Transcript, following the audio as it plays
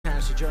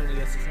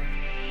journalists.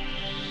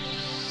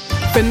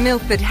 From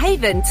Milford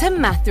Haven to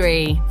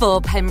Mathry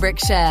for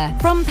Pembrokeshire.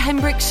 From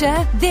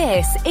Pembrokeshire,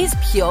 this is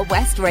Pure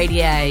West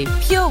Radio.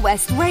 Pure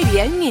West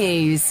Radio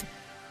News.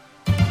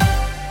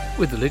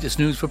 With the latest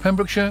news for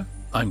Pembrokeshire,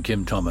 I'm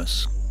Kim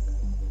Thomas.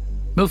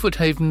 Milford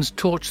Haven's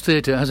Torch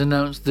Theatre has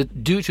announced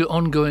that due to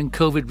ongoing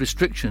COVID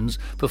restrictions,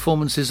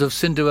 performances of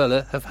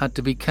Cinderella have had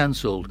to be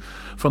cancelled.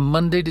 From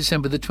Monday,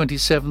 December the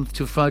 27th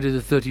to Friday the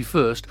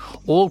 31st,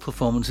 all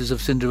performances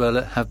of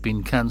Cinderella have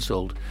been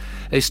cancelled.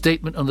 A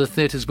statement on the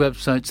theatre's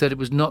website said it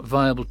was not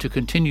viable to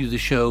continue the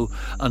show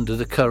under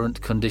the current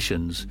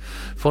conditions.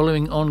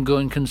 Following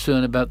ongoing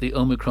concern about the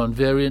Omicron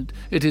variant,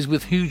 it is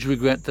with huge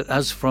regret that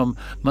as from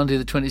Monday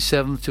the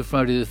 27th to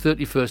Friday the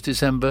 31st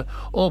December,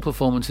 all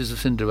performances of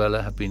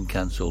Cinderella have been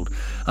cancelled.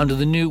 Under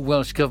the new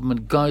Welsh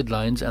Government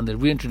guidelines and the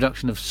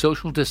reintroduction of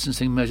social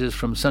distancing measures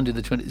from Sunday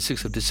the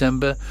 26th of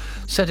December,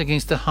 set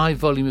against the high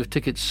volume of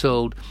tickets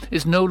sold,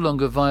 it's no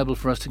longer viable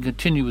for us to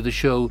continue with the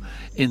show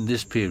in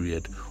this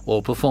period.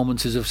 All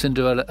performances of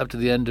Cinderella up to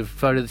the end of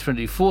Friday the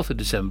 24th of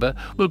December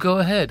will go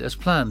ahead as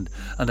planned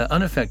and are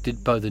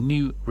unaffected by the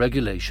new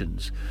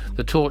regulations.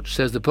 The Torch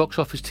says the box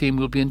office team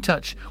will be in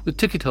touch with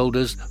ticket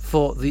holders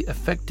for the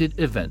affected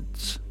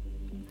events.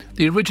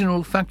 The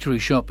original factory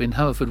shop in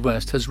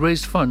Haverfordwest has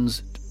raised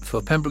funds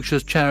for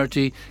Pembrokeshire's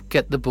charity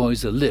Get the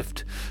Boys a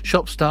Lift.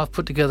 Shop staff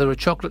put together a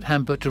chocolate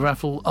hamper to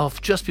raffle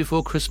off just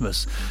before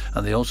Christmas,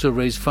 and they also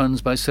raised funds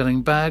by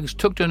selling bags,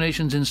 took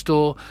donations in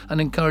store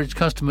and encouraged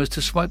customers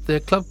to swipe their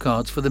club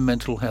cards for the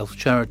mental health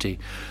charity.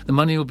 The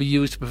money will be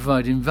used to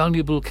provide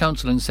invaluable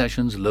counselling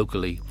sessions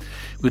locally.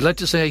 We'd like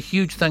to say a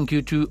huge thank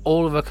you to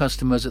all of our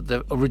customers at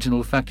the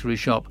original factory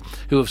shop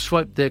who have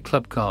swiped their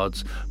club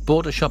cards,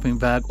 bought a shopping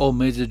bag or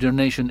made a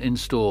donation in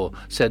store,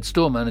 said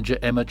store manager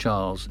Emma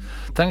Charles.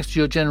 Thanks to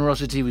your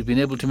generosity, we've been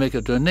able to make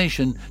a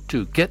donation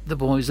to Get the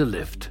Boys a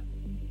Lift.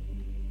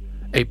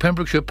 A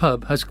Pembrokeshire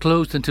pub has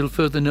closed until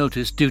further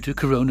notice due to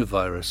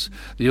coronavirus.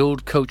 The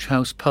old Coach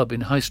House pub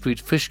in High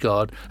Street,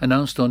 Fishguard,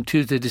 announced on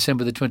Tuesday,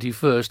 December the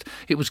 21st,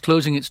 it was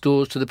closing its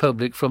doors to the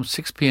public from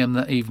 6 p.m.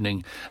 that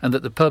evening, and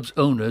that the pub's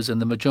owners and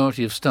the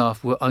majority of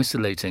staff were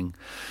isolating.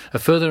 A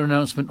further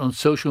announcement on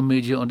social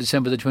media on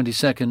December the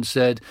 22nd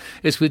said,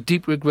 "It's with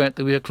deep regret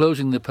that we are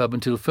closing the pub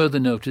until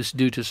further notice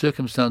due to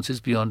circumstances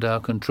beyond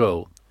our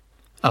control.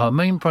 Our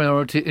main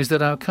priority is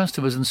that our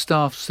customers and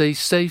staff stay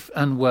safe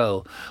and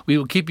well. We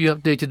will keep you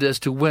updated as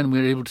to when we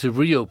are able to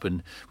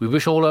reopen. We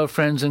wish all our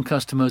friends and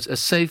customers a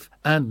safe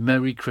and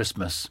Merry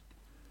Christmas."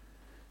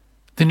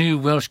 The new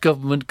Welsh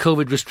Government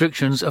COVID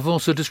restrictions have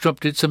also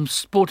disrupted some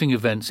sporting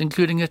events,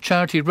 including a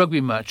charity rugby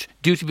match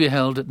due to be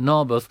held at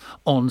Narberth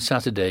on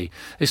Saturday.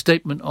 A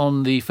statement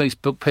on the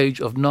Facebook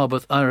page of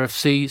Narberth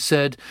RFC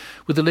said,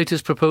 "With the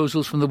latest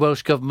proposals from the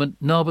Welsh Government,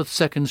 Narberth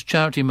Second's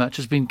charity match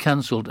has been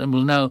cancelled and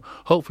will now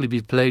hopefully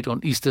be played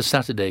on Easter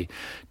Saturday.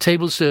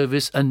 Table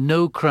service and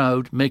no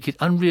crowd make it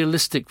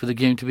unrealistic for the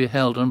game to be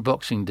held on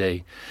Boxing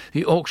Day.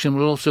 The auction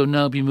will also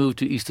now be moved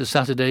to Easter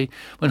Saturday,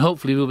 when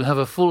hopefully we will have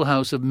a full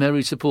house of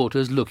merry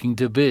supporters looking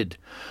to bid.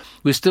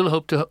 We still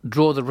hope to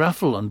draw the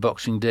raffle on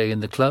Boxing Day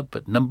in the club,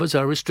 but numbers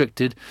are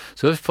restricted,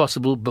 so if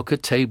possible, book a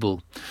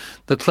table.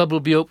 The club will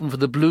be open for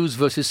the Blues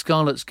versus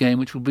Scarlets game,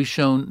 which will be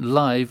shown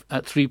live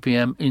at 3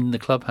 p.m. in the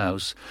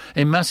clubhouse.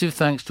 A massive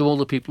thanks to all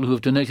the people who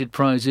have donated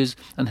prizes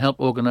and helped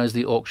organise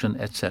the auction,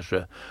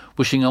 etc.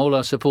 Wishing all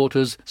our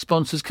supporters,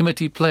 sponsors,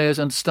 committee, players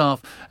and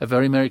staff a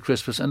very Merry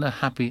Christmas and a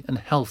happy and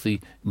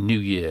healthy New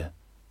Year.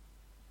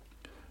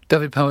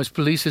 Dyfed-Powys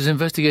Police is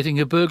investigating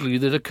a burglary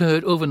that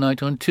occurred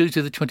overnight on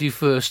Tuesday the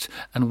 21st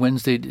and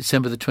Wednesday,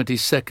 December the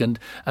 22nd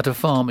at a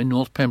farm in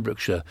North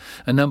Pembrokeshire.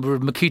 A number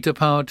of Makita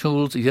power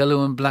tools, a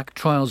yellow and black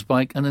trials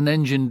bike and an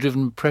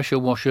engine-driven pressure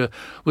washer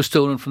were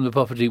stolen from the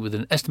property with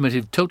an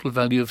estimated total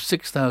value of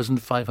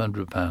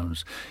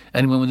 £6,500.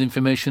 Anyone with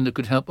information that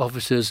could help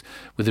officers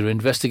with their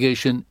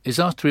investigation is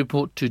asked to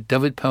report to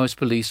Dyfed-Powys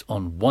Police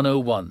on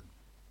 101.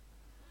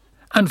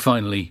 And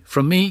finally,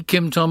 from me,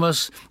 Kim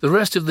Thomas, the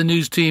rest of the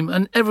news team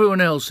and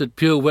everyone else at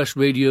Pure West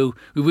Radio,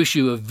 we wish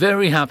you a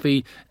very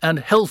happy and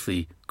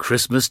healthy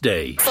Christmas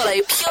Day. Follow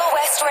Pure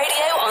West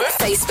Radio on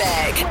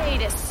Facebook.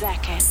 Wait a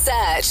second.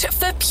 Search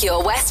for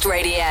Pure West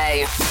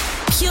Radio.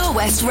 Pure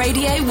West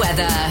Radio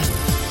weather.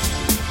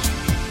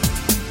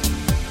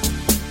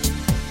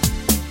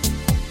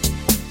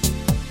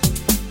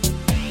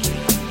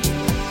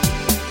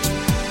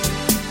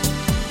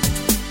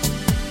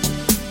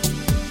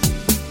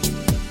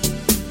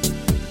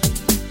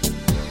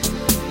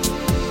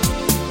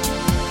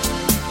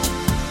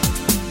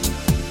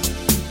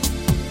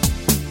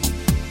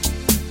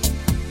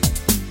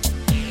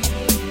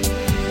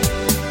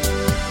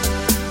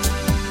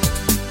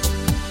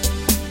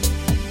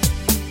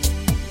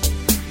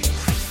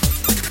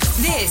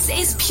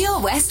 Pure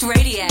West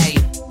Radio.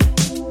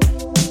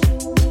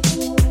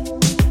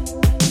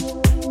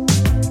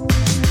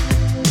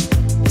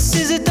 This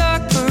is a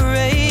dark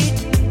parade,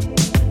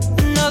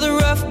 another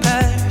rough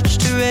patch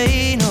to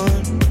rain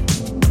on,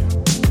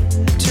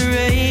 to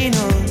rain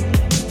on.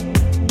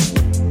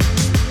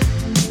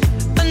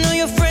 I know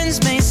your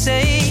friends may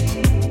say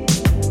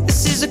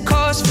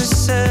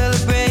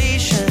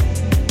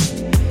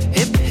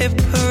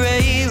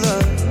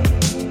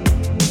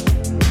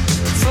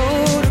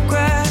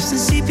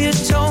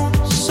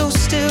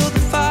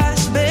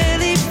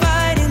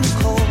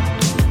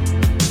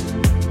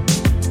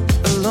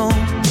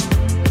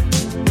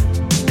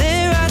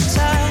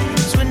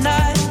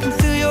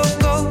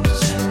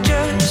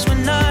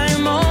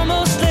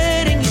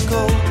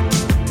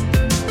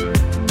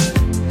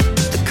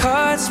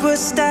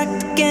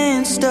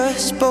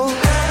us both.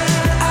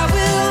 I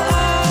will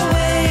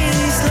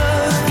always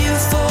love you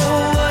for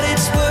what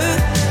it's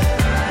worth.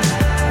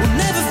 We'll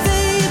never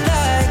fade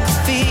like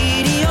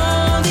graffiti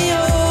on the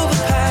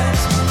overpass.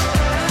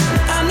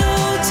 I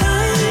know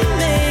time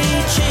may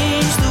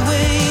change the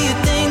way you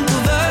think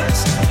of us,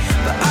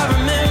 but I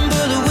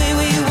remember the way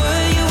we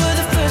were. You were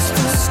the first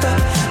full stop,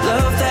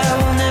 love that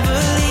will never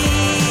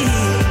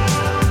leave.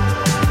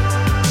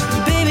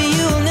 Baby,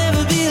 you'll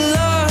never be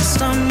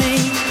lost on me.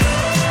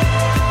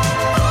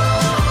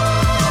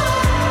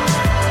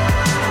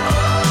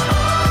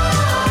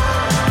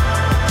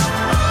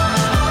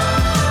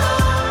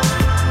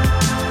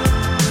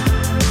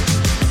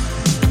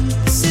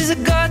 This is a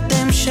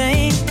goddamn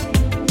shame.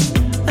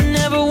 I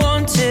never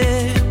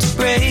wanted to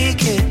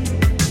break it,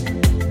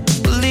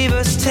 leave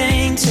us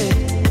tainted.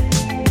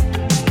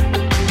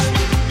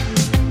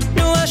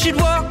 No, I should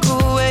walk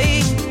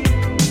away,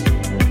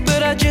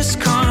 but I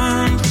just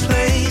can't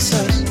replace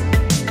us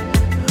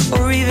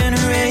or even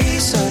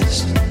erase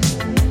us.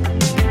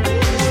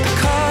 The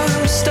car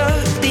was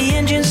stuck, the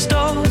engine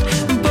stalled,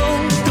 and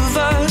both of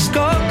us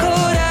got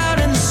caught out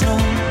in the snow,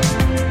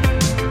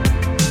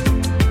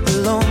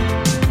 alone.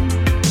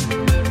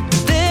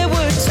 There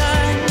were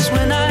times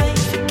when I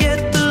forget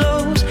the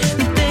lows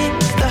and think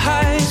the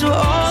highs were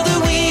all that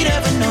we'd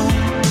ever known.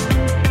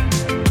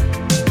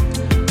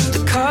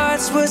 The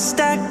cards were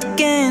stacked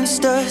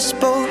against us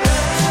both.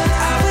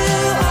 I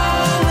will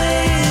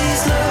always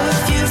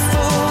love you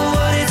for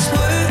what it's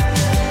worth.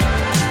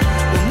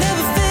 We'll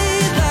never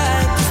fade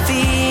like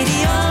graffiti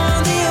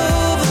on the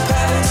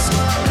overpass.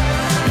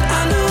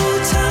 I know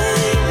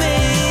time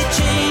may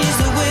change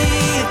the way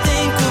you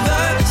think of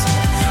us,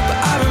 but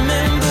I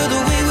remember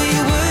the way we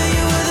were.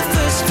 You were the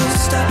first full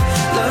stop,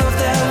 love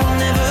that will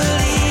never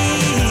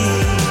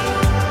leave.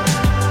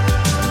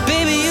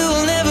 Baby, you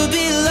will never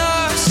be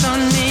lost on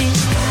me.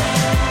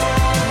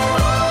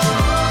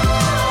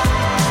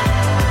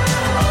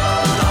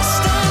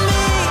 Lost on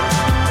me.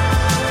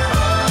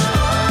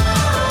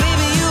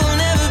 Baby, you will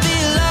never be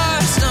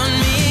lost on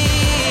me.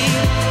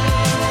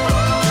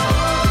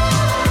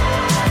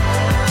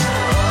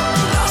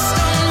 Lost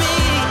on me.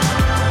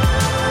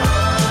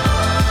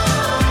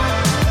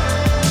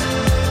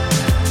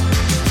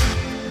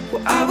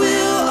 Well, I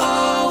will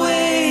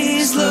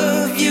always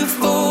love you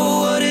for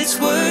what it's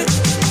worth.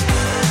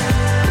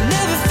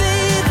 Never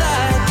fade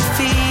like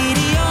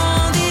graffiti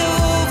on the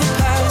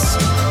overpass.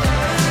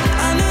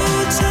 I know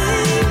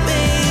time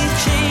may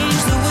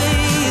change the way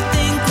you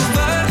think of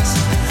us,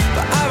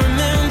 but I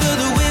remember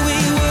the way we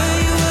were.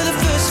 You were the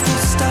first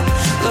full stop,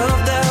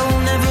 love that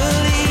will never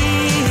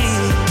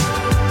leave.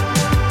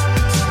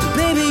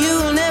 Baby, you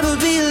will never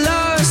be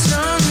lost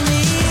on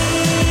me.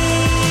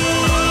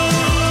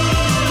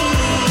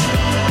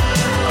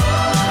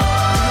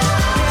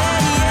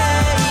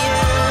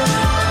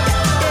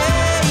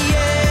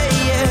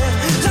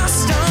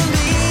 Lost on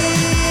me.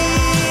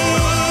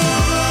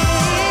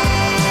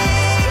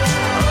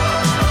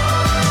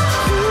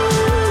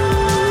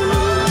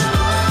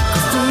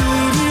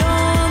 Graffiti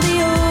on the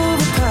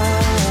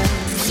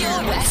overpass.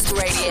 Pure West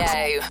Radio.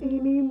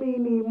 Eeny,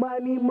 meeny,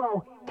 miny,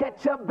 mo.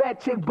 Catch a bad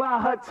chick by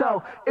her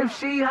toe. If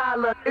she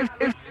holler,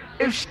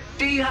 if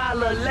she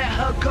holler, let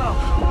her go.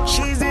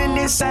 She's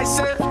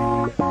indecisive.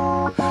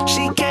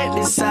 She can't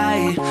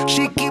decide.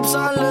 She keeps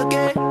on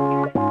looking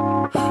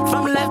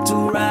from left to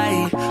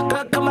right.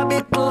 Girl, come a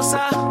bit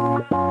closer.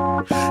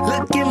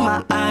 Look in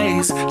my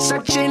eyes.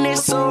 Searching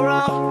is so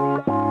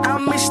wrong. I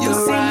missed the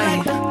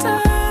right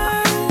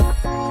time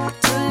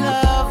to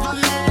love him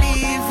and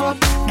leave him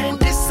and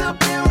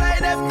disappear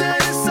right after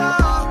the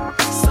song.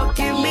 So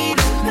give me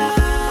the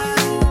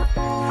night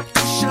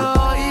to show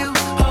you,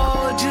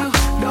 hold you.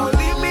 Don't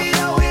leave me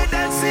out here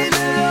dancing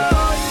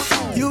alone.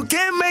 You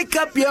can't make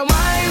up your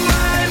mind,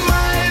 mind,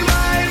 mind,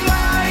 mind,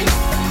 mind.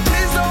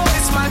 Please don't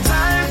waste my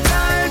time,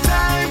 time,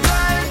 time,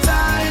 time,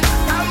 time.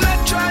 I'm not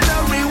trying to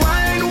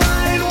rewind,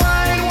 wind,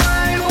 wind,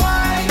 wind,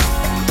 wind.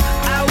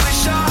 I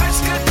wish our hearts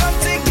could come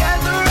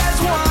together as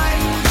one.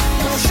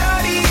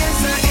 Shawty is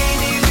a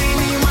eeny,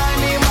 meeny,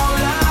 miny, mo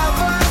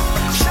lover.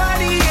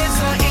 Shawty is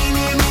a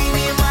eeny,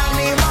 meeny,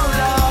 miny, mo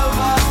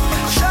lover.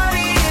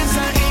 Shawty is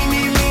a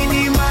eeny,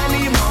 meeny,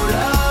 miny, mo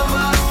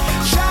lover.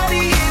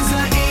 Shawty is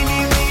a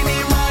eeny, meeny,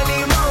 miny,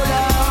 mo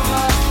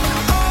lover.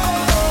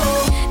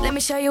 Oh. Let me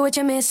show you what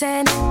you're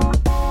missing.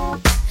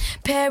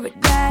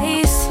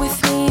 Paradise. With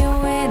me, you're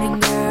winning,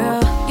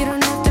 girl. You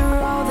don't have to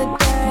roll the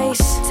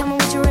dice. Tell me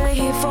what you're really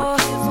here for.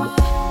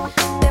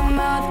 Them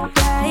other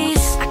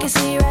guys, I can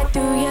see right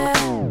through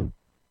you.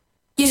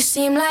 You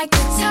seem like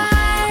the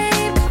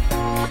type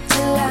to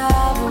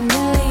love 'em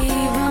and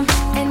leave 'em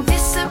and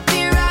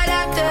disappear right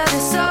after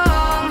the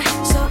song.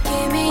 So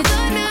give me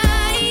the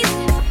night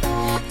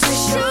to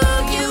show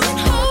you and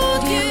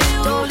hold you.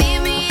 Don't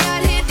leave me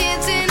out here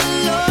dancing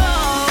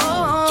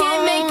alone.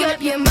 Can't make up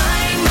your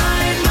mind,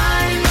 mind,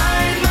 mind,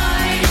 mind,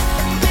 mind.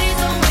 Please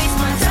don't waste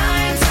my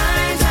time,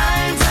 time,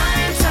 time,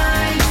 time,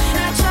 time.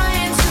 Not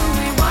trying to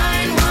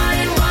rewind,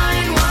 wind,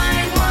 wind,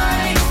 wind,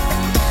 wind.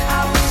 I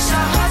wish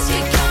our hearts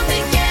could come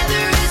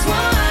together as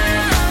one.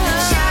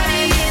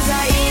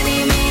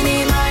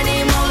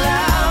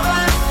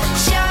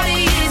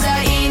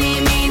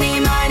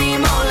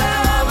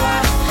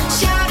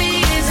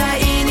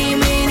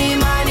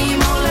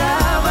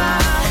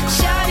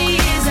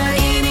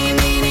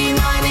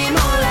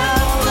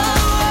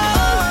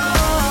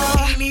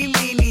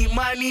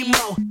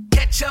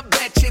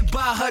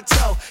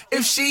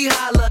 she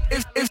holler,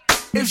 if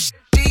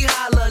she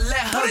holler,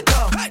 let her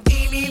go.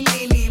 Eeny,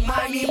 meeny,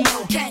 miny,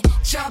 mo.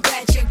 Catch a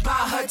bad chick by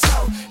her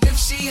toe. If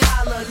she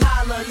holler,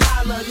 lolla,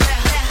 lolla, let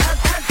her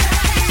go.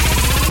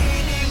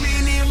 Eeny,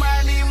 meeny,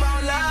 miny, mo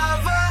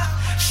lover.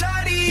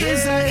 Shawty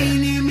is a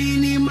eeny,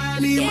 meeny,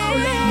 miny, mo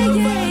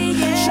lover.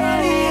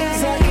 Shawty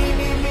is a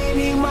eeny,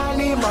 meeny,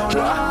 miny, mo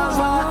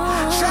lover.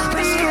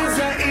 Shawty is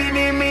a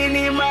eeny,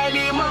 meeny,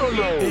 miny, mo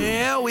lover.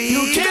 Yeah,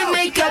 you can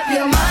make up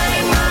your mind.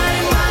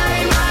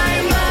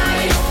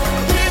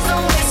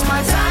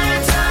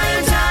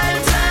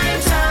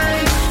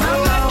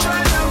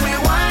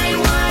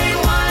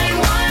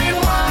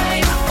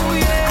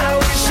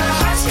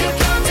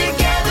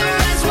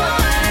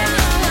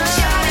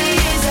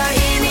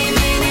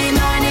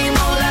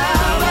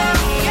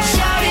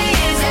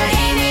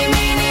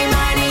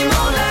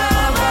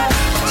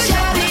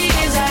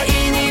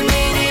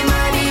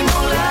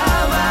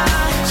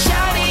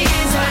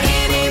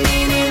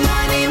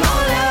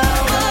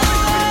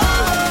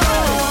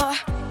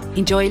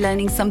 Enjoy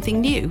learning something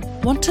new?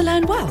 Want to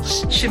learn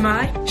Welsh?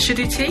 Shemai,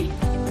 Shuduti?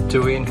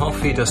 Dwi'n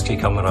hoffi dysgu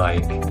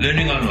Cymraeg.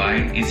 Learning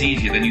online is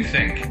easier than you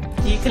think.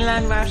 You can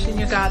learn Welsh in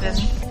your garden.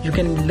 You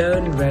can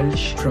learn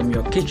Welsh from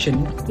your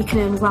kitchen. You can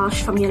learn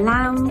Welsh from your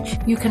lounge.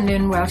 You can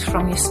learn Welsh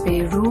from your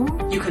spare room.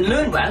 You can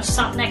learn Welsh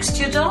sat next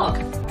to your dog.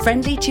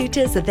 Friendly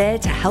tutors are there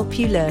to help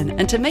you learn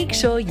and to make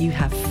sure you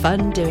have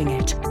fun doing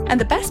it. And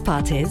the best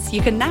part is,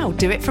 you can now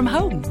do it from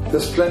home.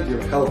 There's plenty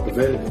of help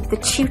available. The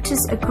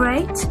tutors are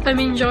great. I'm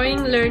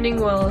enjoying learning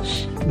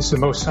Welsh. It's the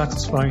most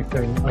satisfying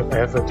thing I've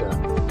ever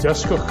done.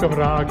 Dysgwch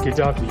Cymraeg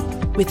gyda fi.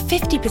 With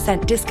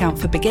 50% discount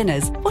for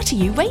beginners, what are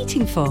you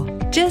waiting for?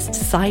 Just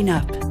sign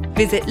up.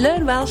 Visit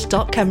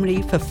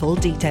learnwelsh.com for full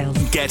details.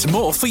 Get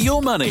more for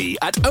your money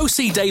at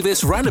OC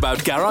Davis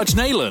Roundabout Garage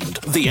Neyland,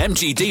 the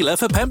MG dealer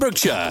for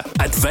Pembrokeshire.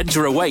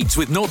 Adventure awaits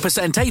with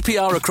 0%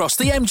 APR across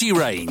the MG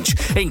range,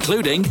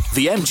 including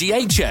the MG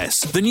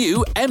HS, the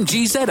new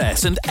MG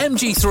ZS and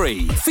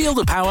MG3. Feel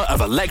the power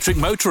of electric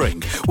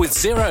motoring with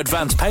zero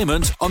advance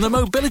payment on the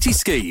mobility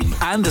scheme.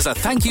 And as a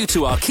thank you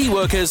to our key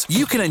workers,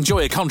 you can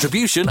enjoy a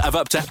contribution of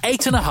up to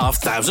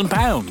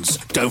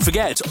 £8,500. Don't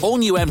forget, all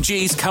new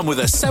MGs come with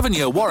a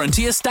 7-year warranty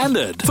as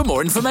standard. For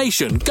more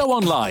information, go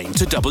online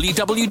to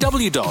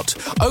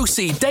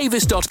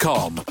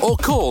www.ocdavis.com or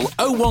call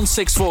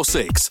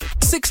 01646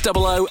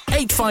 600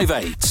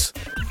 858.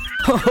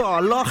 Oh,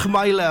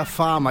 Lochmeyler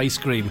Farm Ice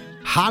Cream.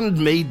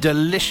 Handmade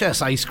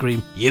delicious ice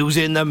cream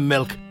using the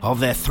milk of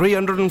their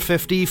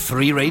 350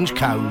 free-range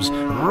cows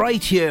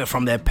right here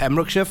from their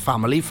Pembrokeshire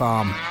family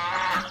farm.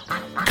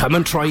 Come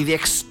and try the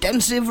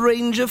extensive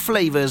range of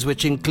flavours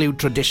which include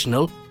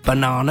traditional,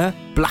 banana,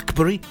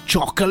 blackberry,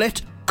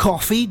 chocolate,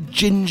 coffee,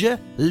 ginger,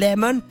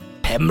 lemon,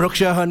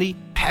 Pembrokeshire honey,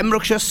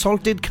 Pembrokeshire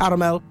salted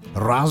caramel,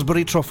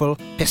 raspberry truffle,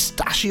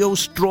 pistachio,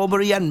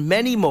 strawberry and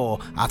many more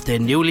at their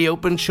newly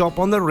opened shop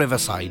on the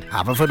Riverside,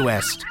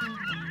 Haverfordwest.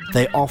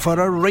 They offer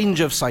a range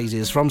of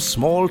sizes from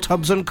small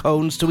tubs and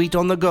cones to eat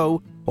on the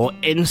go or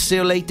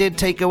insulated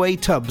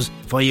takeaway tubs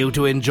for you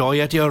to enjoy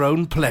at your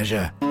own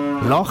pleasure.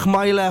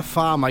 Lochmeyler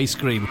Farm Ice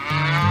Cream.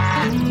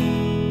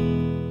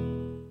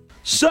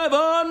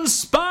 7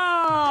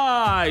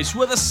 Spice,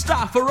 where the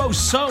staff are oh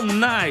so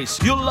nice.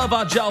 You'll love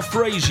our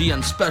jalfrezi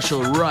and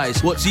special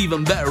rice. What's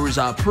even better is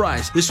our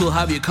price. This will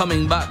have you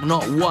coming back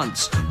not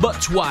once, but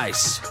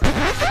twice.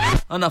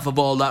 Enough of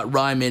all that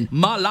rhyming.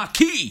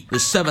 Malaki! The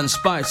 7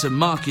 Spice of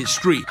Market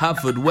Street,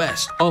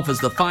 Haverfordwest, offers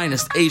the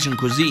finest Asian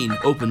cuisine,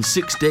 open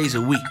 6 days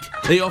a week.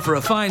 They offer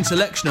a fine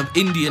selection of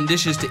Indian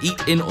dishes to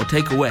eat in or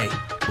take away.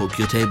 Book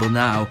your table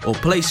now or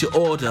place your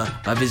order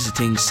by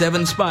visiting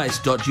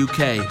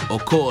 7spice.uk or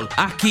call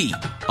Aki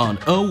on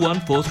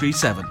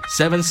 01437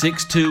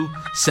 762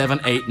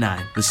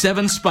 789. The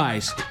 7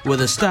 Spice, where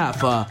the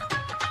staff are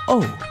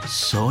oh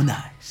so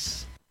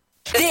nice.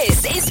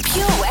 This is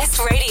Pure West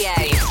Radio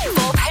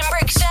for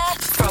Pembrokeshire,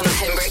 from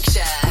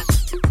Pembrokeshire.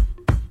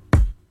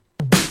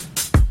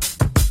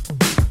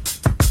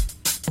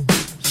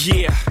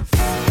 Yeah,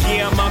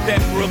 I'm out at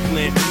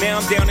Brooklyn. Now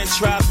I'm down in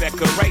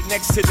Tribeca, right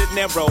next to the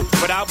Narrow.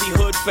 But I'll be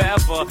hood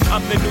forever.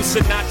 I'm the new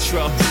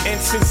Sinatra. And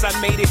since I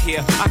made it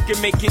here, I can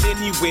make it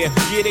anywhere.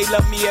 Yeah, they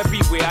love me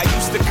everywhere. I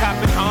used to cop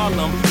in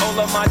Harlem. All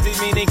of my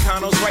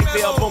Dominicanos right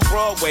there up on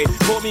Broadway.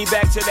 Pulled me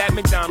back to that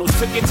McDonald's.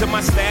 Took it to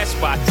my stash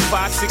spot,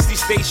 560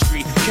 State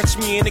Street. Catch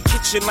me in the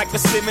kitchen like a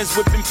Simmons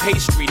whipping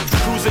pastry.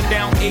 Cruising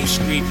down A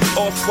Street,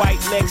 off-white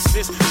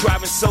Lexus.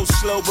 Driving so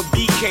slow, but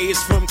BK is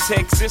from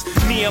Texas.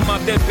 Me, I'm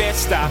out that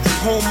Bed-Stuy,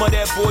 home of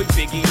that boy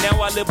Biggie.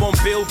 Now I live on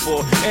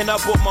Billboard, and I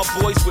brought my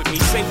boys with me.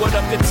 Say what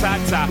up to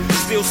Tata,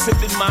 still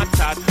sipping my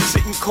top.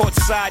 Sitting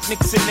courtside,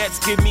 Knicks and Nets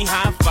give me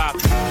high five.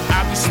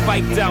 I be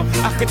spiked out,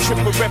 I could trip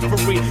a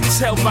referee.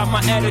 Tell by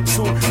my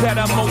attitude that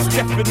I most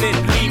definitely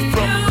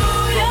from.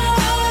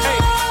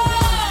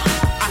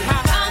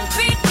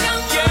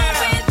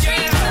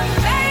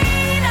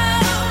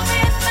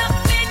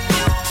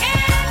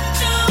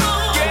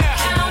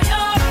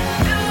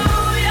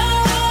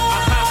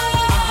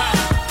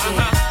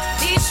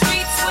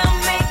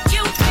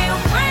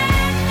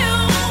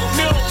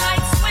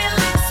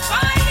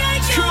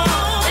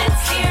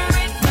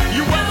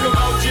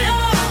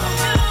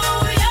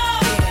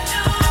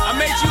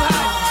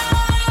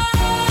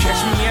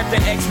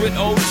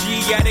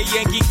 G at a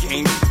Yankee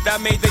game. That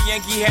made the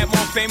Yankee hat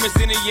more famous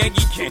than a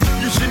Yankee can.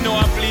 You should know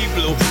I bleed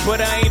blue, but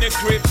I ain't a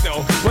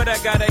crypto. But I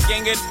got a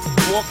gang of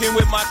walking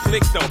with my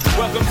click though.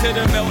 Welcome to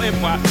the melting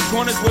pot.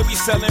 Corners where we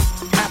selling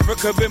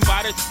Africa been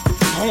by the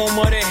home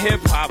of the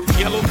hip hop.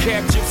 Yellow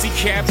cap, gypsy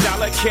cap,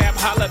 dollar cap,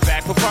 holla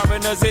back. For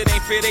foreigners it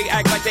ain't fair, they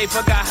act like they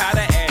forgot how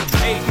to act.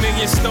 8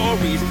 million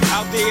stories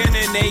out there in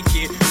the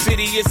naked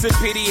city. It's a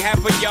pity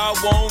half of y'all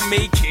won't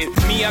make it.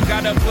 Me, I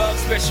got a plug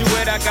special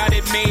ed, I got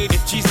it made.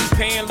 If Jesus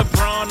paying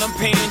LeBron, I'm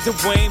paying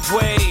Dwayne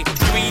Wade.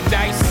 3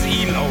 dice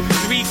CeeLo,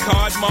 3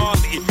 card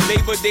Marley.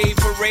 Labor Day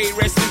parade,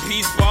 rest in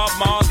peace Bob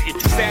Marley.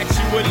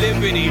 Statue of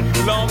Liberty,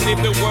 long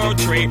live the World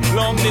Trade,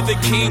 long live the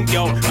King,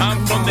 yo.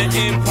 I'm from the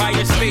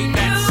Empire State.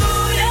 That's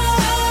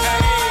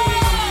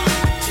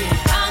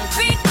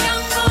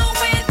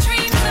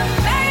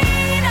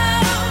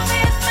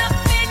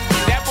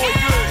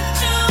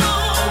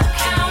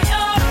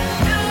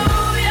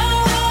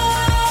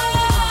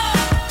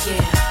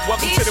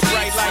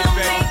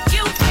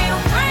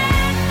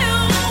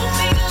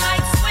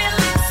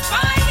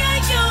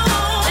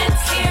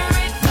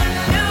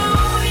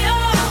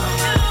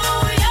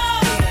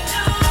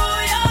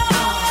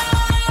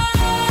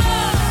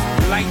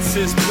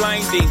is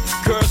blinding.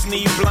 Girls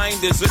need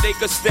blinders so they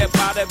could step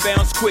out of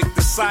bounds quick.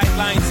 The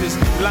sidelines is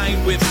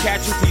lined with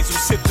casualties who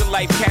sip the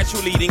life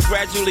casually, then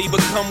gradually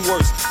become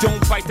worse.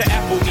 Don't fight the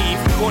apple eve.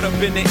 Caught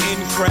up in the in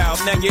crowd.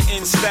 Now you're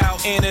in style.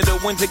 And in the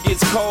winter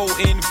gets cold.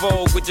 In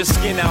vogue with your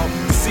skin out.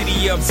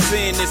 City of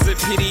sin is a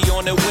pity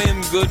on a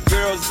whim. Good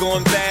girls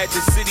going bad.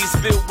 The city's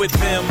filled with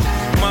them.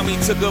 Mommy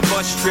took a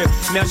bus trip.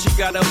 Now she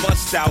got a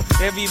bust out.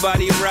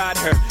 Everybody ride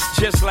her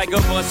just like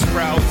a bus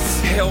route.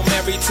 Hail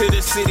Mary to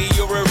the city.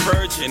 You're a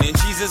virgin. And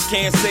Jesus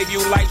can't save you.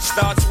 Life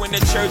starts when the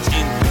church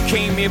in.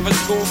 Came here for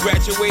school,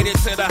 graduated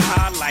to the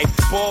highlight.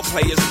 Ball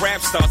players,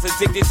 rap stars,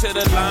 addicted to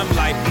the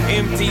limelight.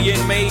 Empty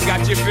in May,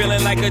 got you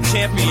feeling like a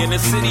champion. The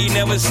city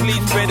never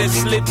sleeps, better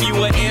slip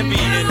you an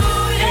ambient. Let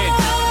me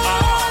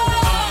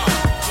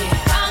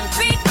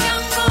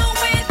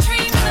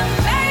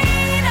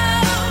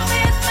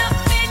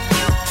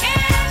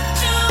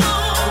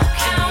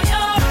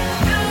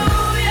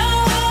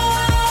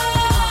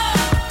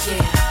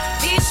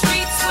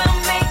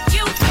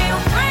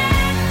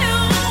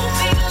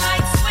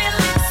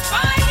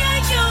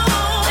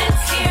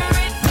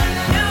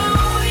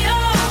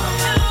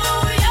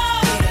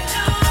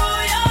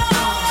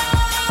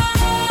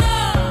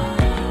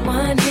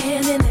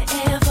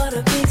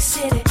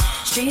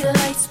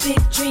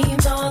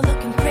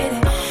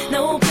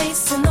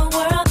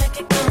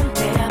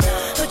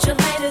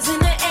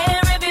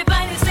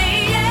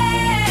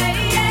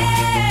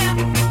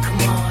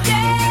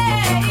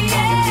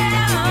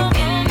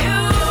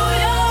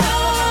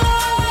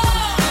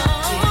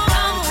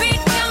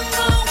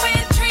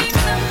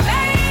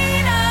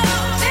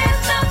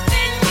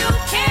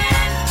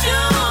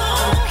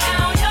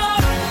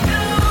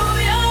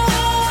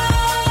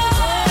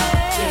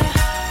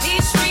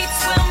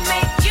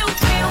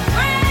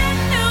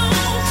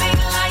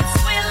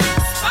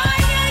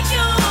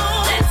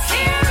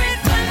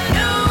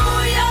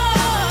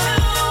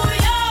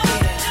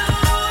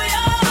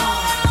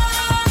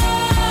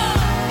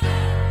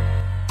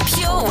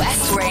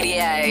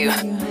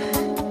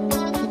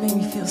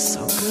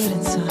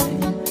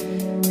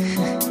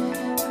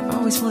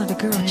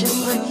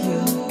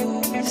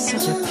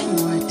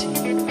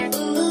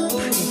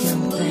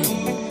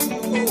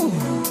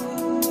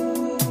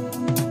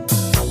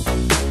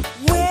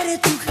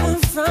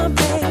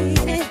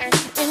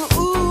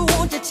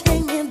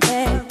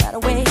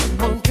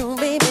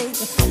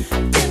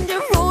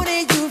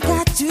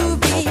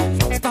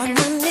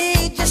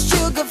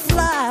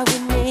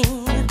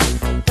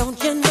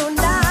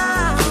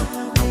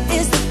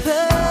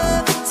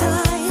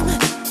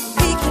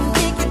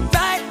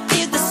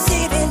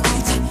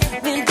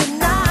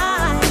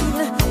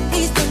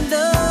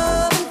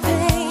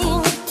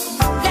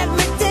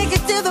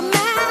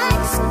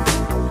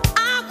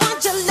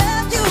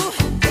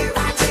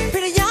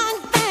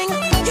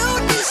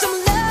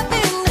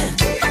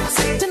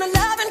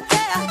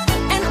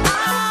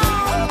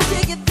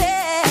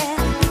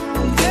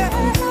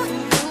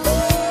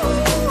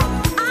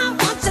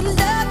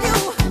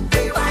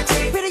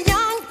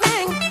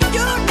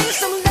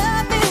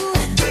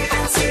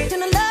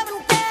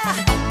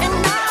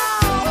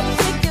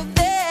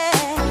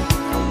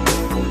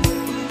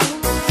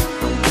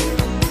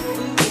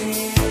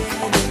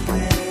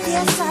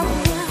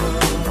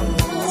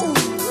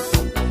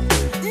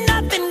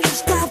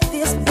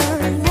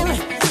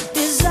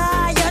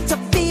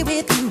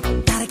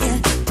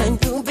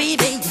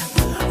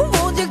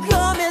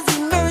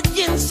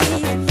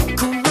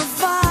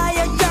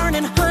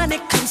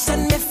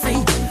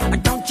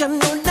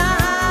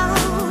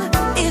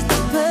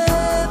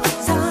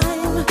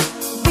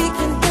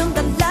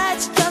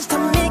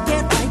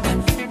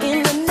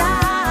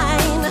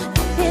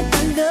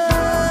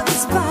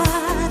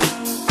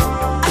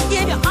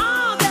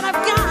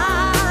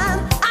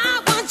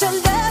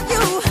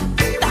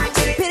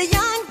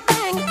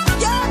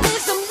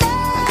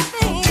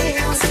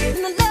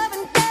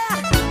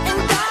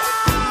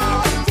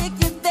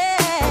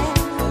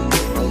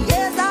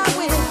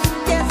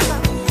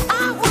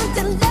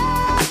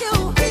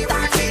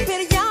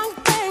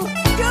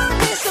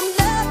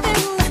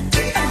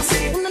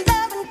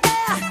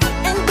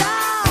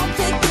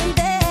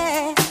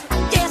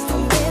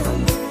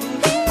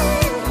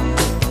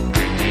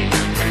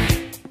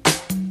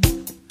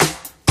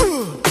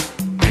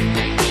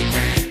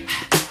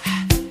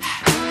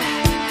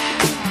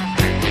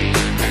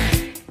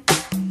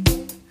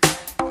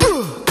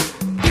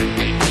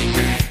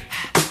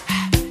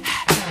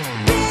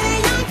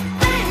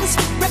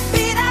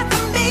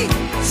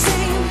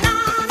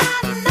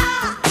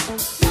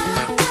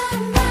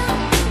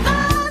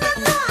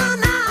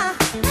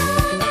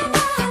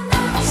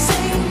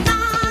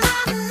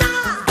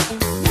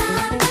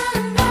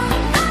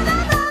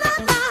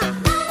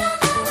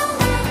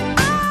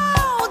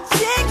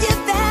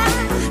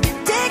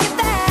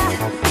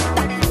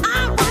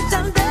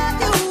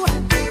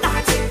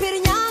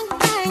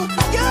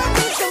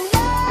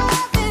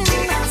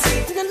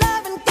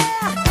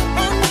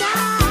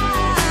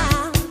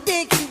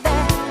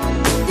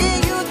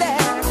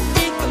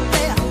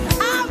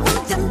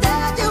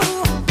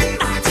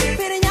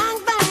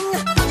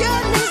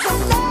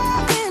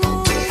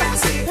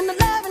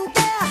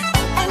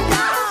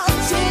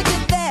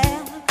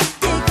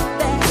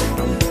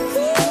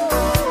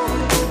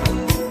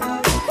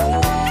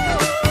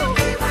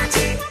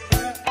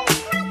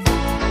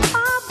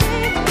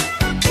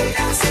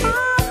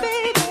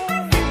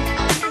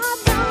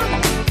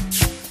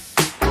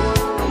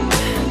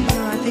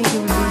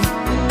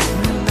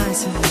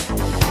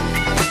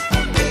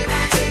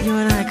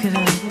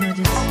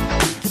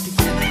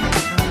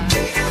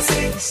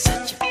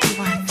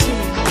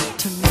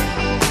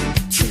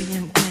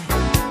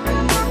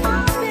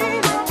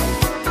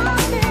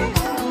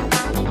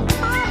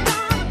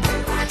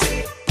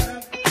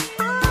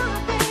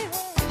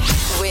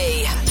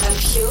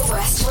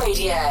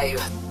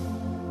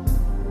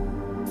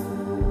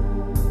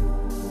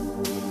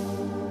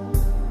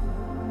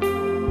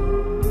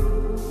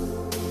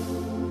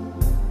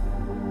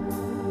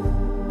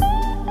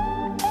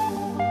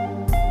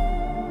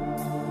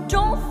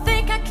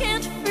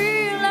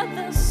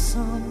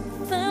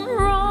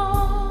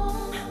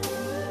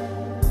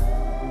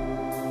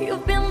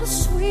You've been the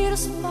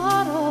sweetest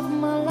part of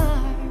my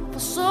life for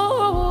so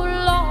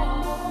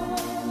long.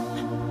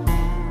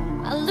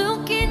 I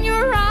look in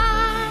your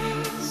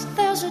eyes,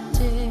 there's a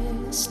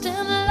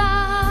distant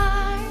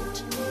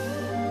light,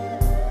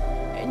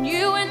 and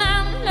you and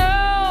I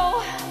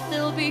know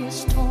there'll be a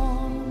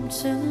storm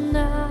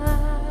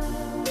tonight.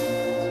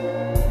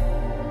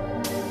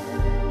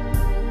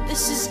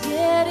 This is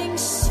getting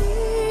serious.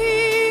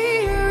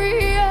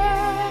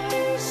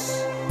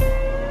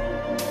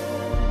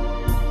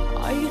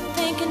 Are you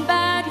thinking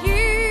about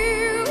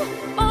you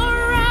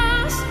or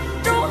us?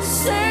 Don't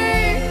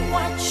say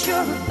what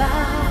you're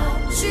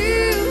about to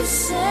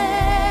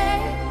say.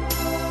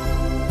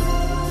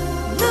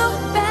 Look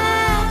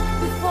back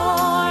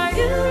before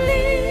you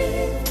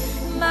leave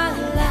my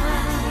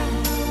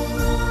life.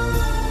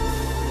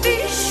 Be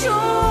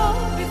sure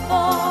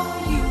before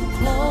you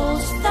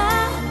close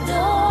that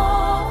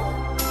door,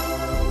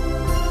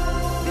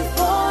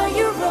 before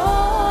you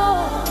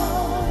roll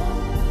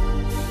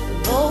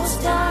those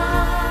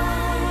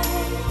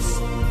dice.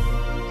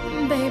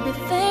 Baby,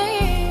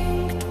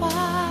 think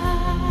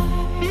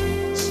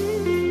twice.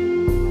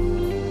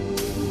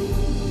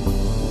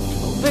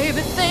 Oh,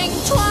 baby, think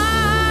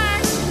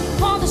twice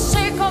for the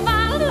sake of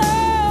our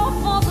love,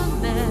 for the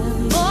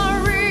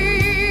memory,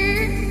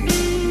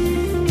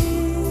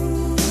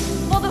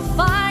 for the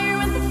fire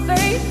and the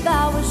faith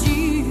that was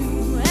you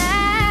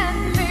and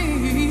me.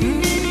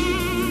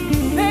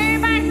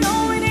 Babe, I know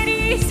it ain't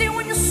easy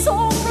when your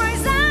soul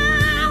cries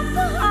out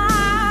for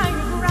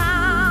higher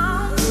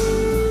ground.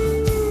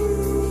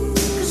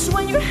 'Cause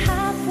when you're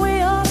halfway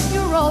up,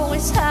 you're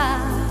always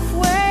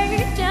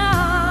halfway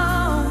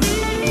down.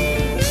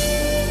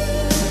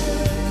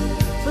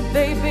 But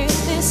baby,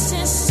 this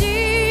is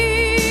serious.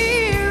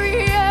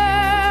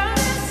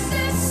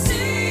 This is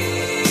serious.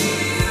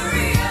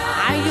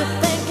 Are you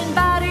thinking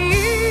about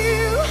you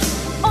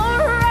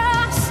or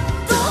us?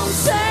 Don't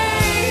say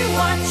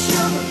what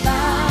you're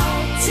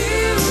about to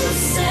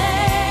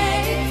say.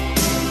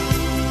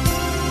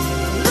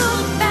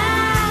 Look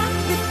back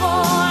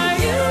before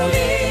you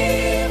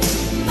leave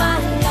my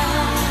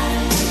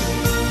life.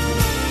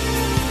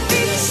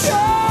 Be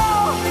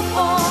sure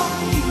before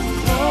you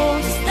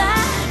close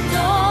that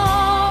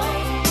door,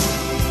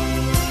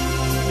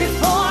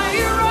 before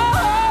you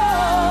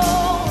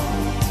roll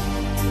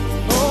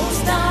those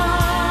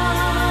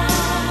dice.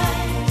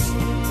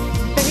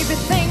 Baby,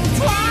 think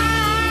twice.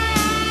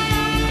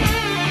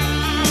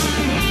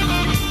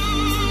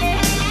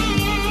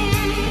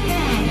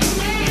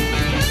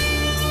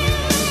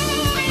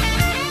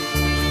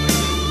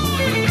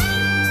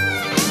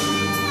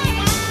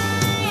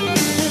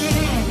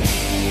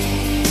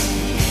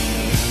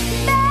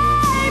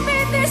 Baby,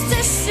 this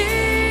is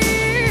serious.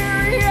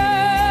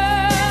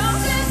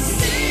 This is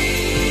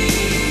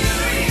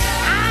serious.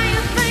 Are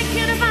you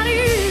thinking about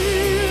you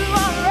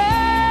or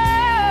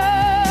us?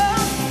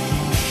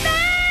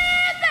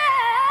 Baby,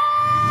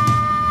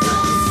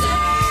 don't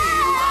say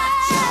what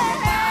you're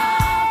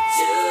about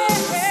to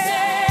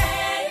say.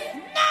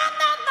 No,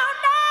 no, no,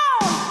 no.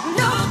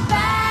 Look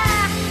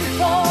back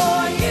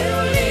before you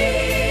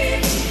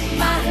leave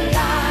my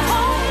life.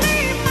 Oh,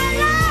 leave my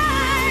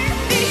life.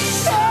 Be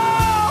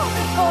sure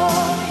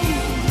before you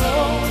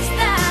close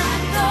that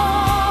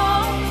door,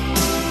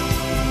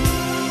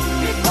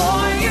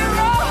 before you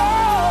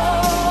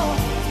roll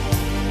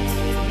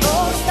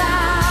those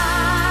dice.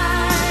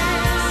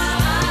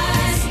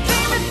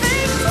 Baby,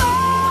 think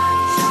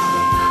twice.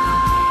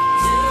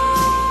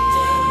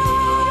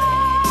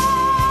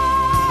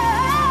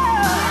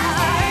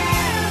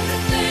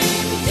 Everything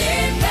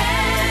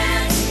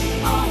depends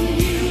on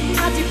you.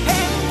 I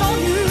depend on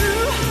you.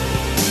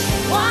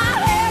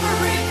 Whatever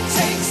it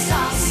takes,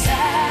 I'll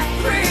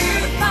sacrifice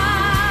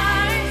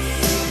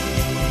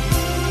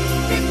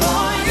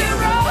before you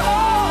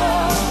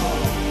roll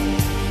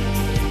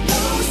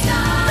those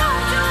dice.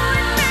 Don't do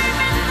it,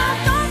 baby.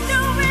 Don't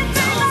say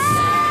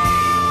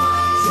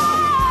what you're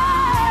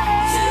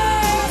about to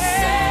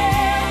say.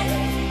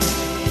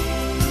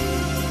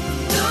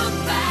 Look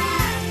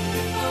back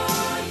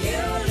before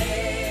you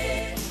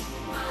leave.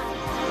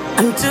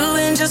 I'm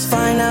doing just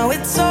fine now,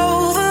 it's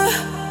over.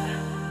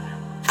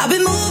 I've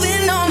been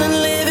moving on and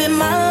living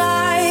my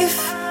life,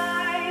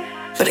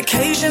 but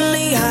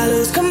occasionally I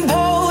lose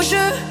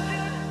composure,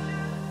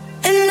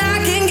 and I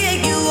can get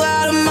you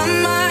out of my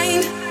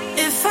mind.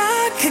 If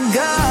I could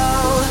go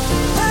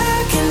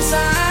back in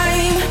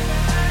time,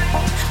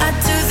 I'd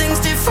do things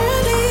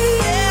differently.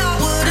 Yeah, I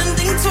wouldn't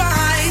think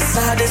twice.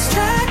 I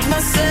distract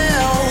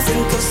myself,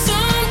 think of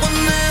someone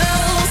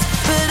else,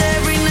 but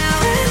every now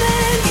and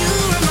then you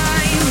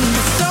remind me.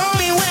 It's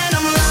only when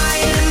I'm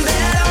lying in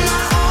bed on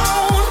my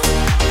own,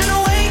 and I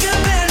wake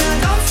up and I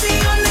don't see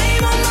your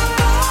name on my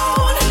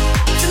phone.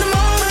 To the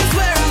moments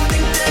where I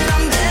think that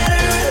I'm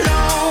better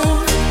alone.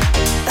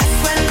 That's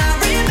when I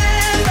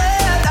remember.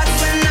 That's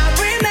when I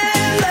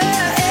remember.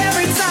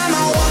 Every time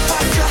I walk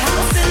past your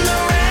house in the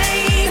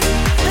rain,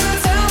 and I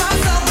tell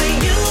myself that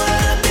you were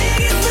the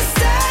biggest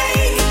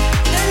mistake.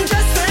 And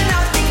just when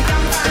I think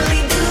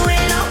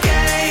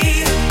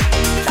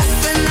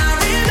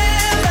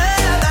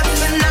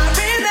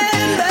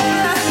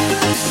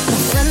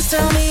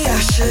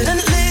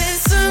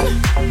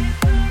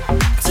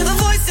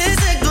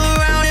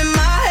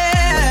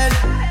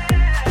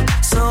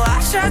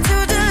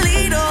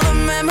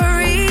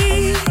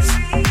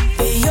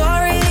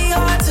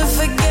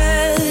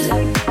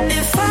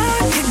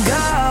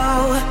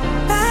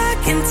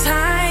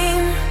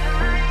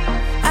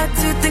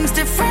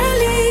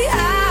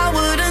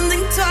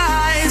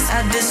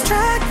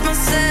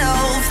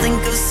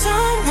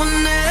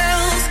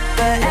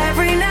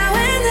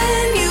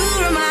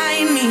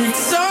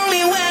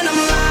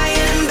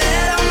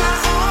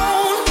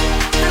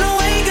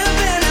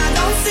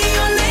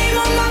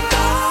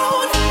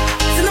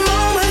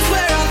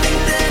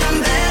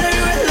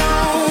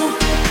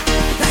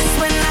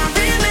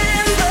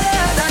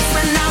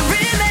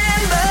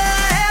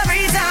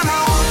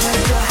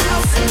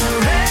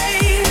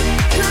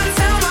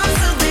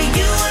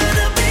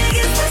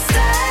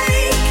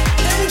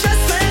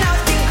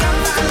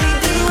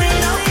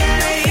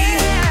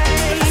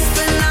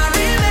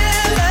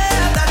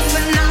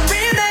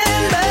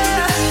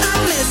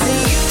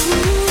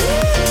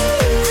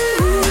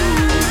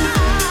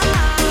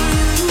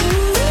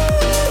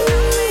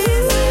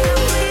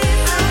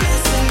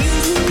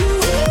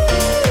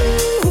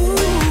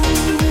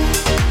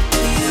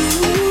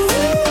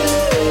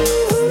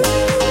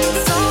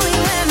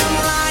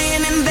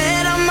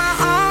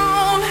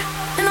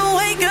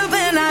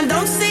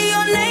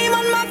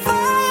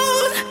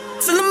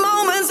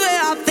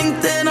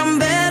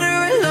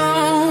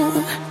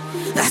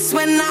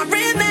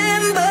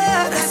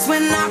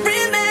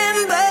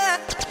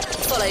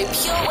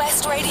Pure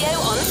West Radio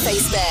on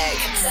Facebook.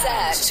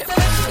 Search for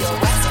Pure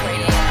West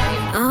Radio.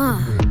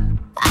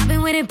 I've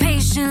been waiting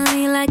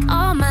patiently like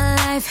all my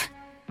life.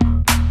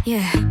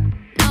 Yeah,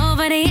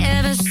 nobody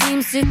ever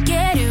seems to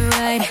get it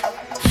right.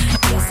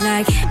 It's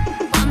like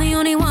I'm the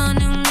only one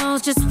who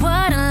knows just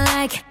what I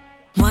like.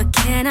 What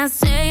can I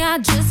say? I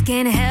just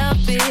can't help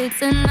it.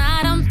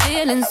 Tonight I'm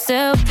feeling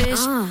selfish.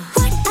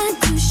 What I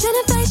do,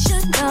 shouldn't I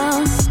should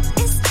know.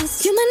 It's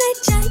just human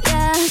nature,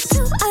 yeah.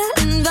 Do I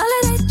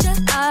invalidate you?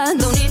 I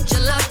don't need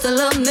your love to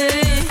love me.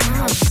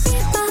 Be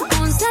my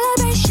own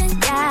celebration,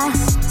 yeah.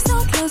 So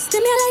close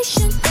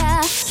stimulation,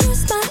 yeah.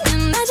 Use my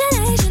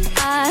imagination.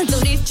 I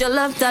don't need your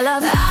love to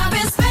love me. I've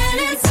been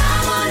spending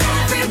time on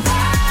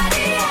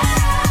everybody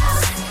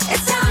else.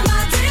 It's time I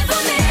did it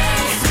for me.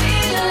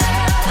 Sweet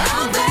love,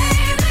 oh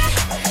baby.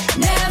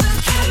 Never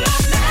kept my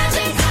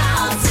magic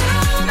all to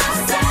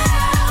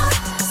myself.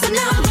 So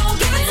now I'm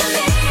gonna give it to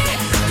me.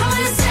 I'm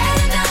gonna set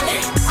it down.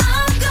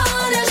 I'm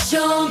gonna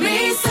show me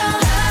some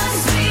love,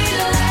 sweet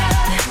love.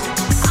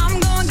 I'm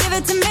gonna give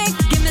it to me.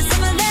 Give me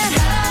some of that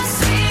love,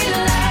 sweet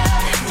love.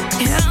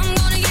 Yeah, I'm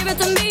gonna give it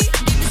to me.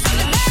 Give me some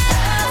of that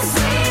love,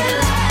 sweet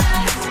love.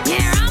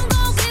 Yeah, I'm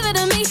gonna give it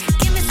to me.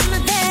 Give me some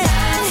of that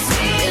love,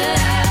 sweet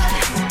love.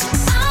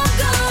 I'm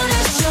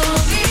gonna show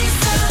me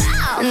some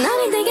love. And I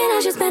be thinking I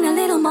should spend a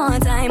little more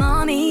time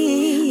on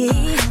me.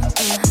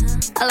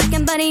 I like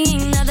him, but he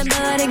ain't nothing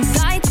but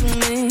exciting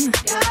me.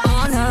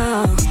 Oh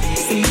no,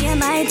 so me and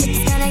my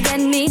tips gonna get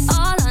me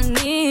all I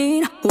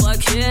need. What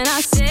can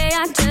I say?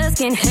 I just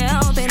can't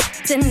help it.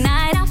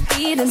 Tonight I'm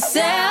feeling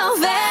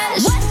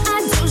selfish. What I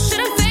do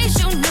shouldn't face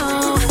you,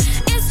 no.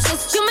 It's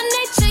just human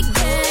nature,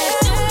 yeah.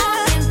 Do I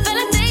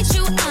invalidate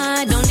you?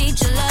 I don't need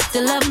your love to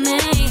love me.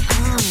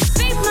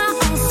 Be my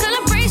own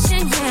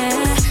celebration,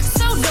 yeah.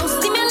 So no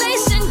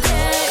stimulation,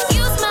 yeah.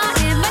 Use my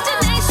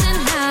imagination.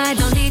 I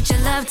don't need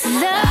your love to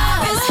love.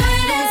 I've been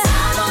spending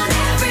time on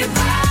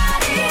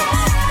everybody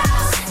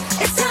else.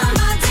 It's time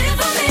I did it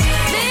for me.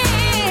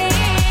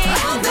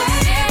 Oh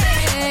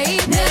baby,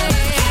 never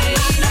kept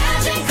my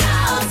magic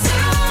all to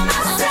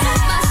myself.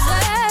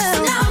 So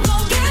now I'm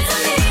gonna give it to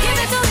me. Give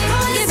it to me,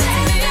 give it to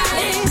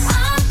me.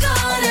 I'm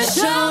gonna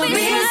show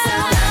me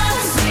some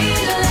love,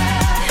 sweet love.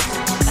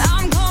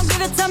 I'm gonna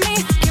give it to me.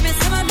 Give me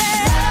some of that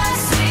love,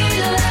 sweet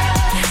love.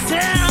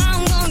 Yeah,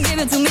 I'm gonna give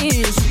it to me.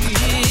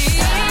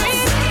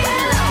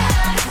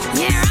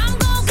 Yeah, I'm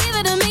gonna give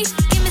it to me.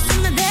 Give me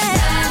some of that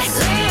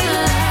sweet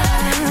love.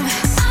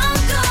 I'm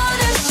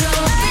gonna show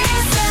me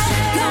some.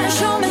 Gonna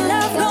show me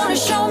love. Gonna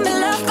show me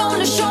love.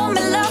 Gonna show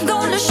me love.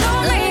 Gonna show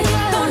me.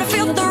 Gonna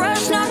feel the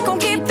rush. Not gonna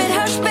keep it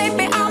hush,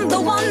 baby. I'm the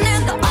one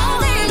and the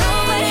only.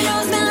 Nobody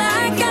knows me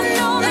like I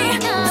know me.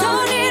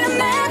 Don't need a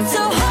man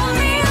to hold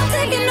me. I'm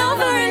taking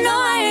over and no,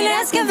 I ain't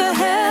asking for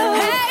help.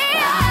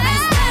 I've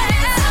been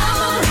spending time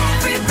on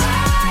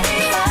everybody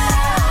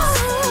else.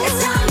 It's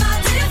time I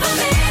did it for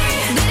me.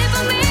 Did it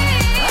for me.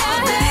 Oh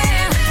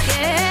baby,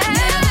 yeah.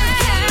 Never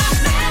kept my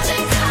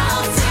magic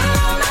all to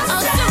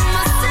myself.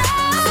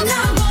 So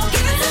now I'm gonna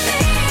give it to me.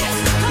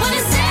 When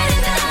it's said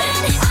and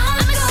done,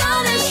 I'm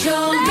gonna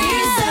show me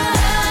some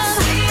love,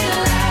 sweet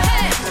love.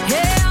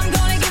 Yeah, I'm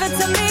gonna give it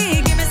to me.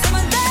 Give me some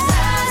of that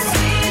love,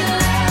 sweet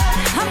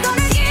love. I'm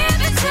gonna give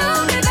it to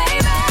me,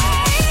 baby.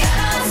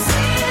 Love,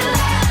 sweet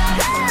love.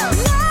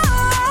 Love,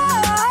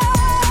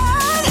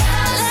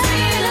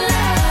 sweet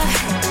love.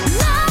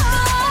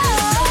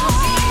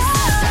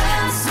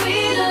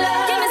 Sweet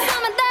love. Give me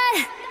some of that.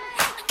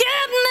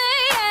 Give me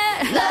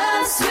it.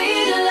 Love,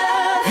 sweet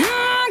love.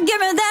 Give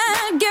me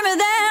that. Give me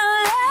that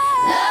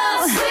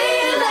love.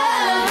 Sweet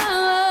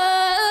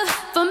love.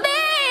 For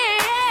me.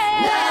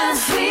 Love,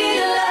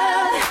 sweet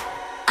love.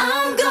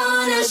 I'm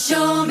gonna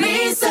show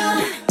me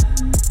some.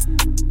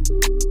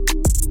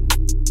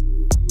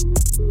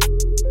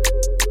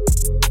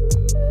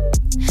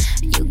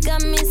 You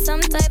got me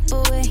some type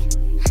of way.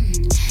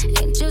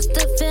 Ain't used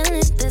to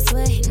feeling this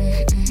way.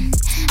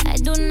 I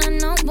do not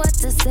know what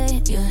to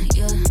say. Yeah.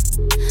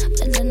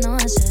 But I know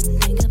I shouldn't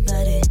think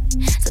about it.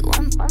 Take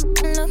one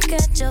look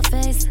at your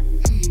face.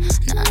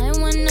 Now I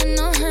wanna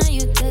know how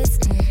you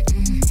taste.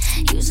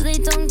 Usually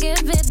don't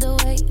give it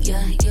away.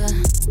 Yeah.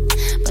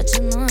 But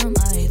you know I'm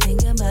already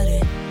thinking about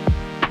it.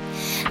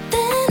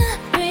 Then I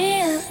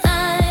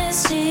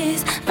realize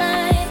she's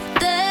right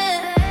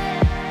there.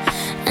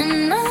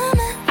 And I'm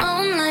at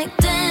home like,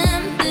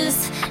 damn, this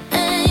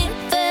ain't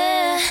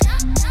fair.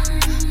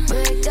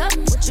 Break up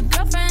with your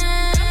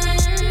girlfriend.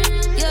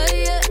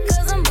 Yeah.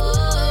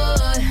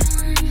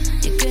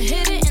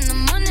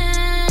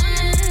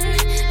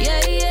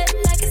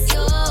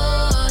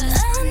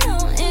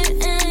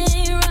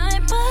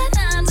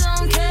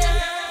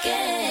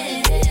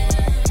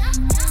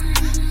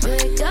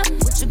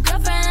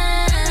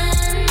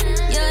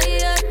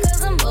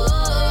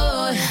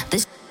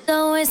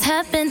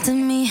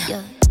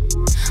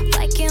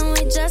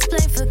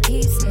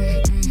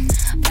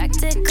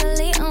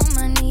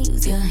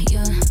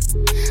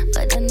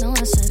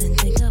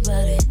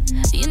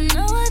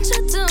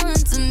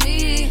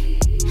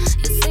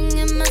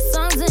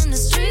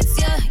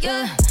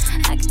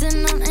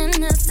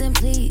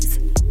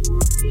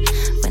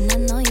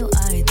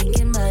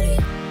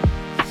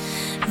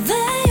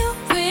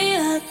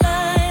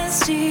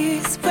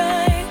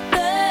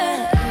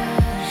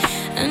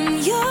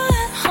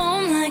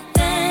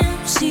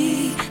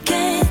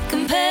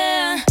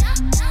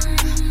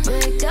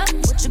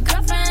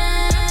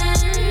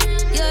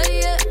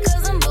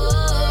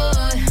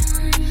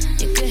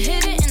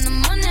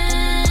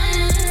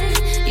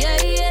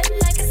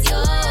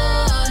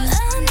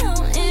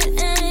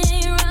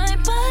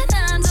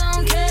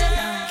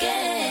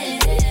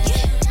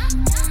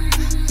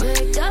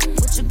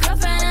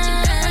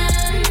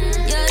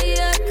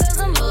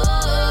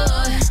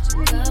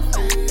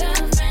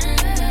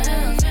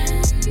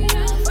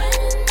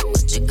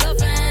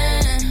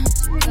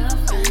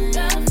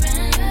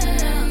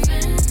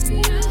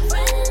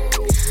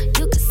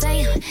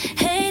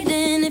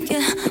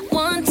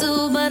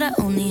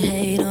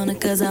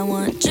 'cause I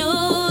want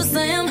you.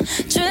 Say I'm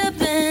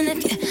tripping if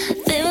you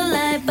feel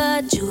like,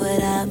 but you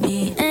without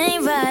me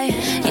ain't right.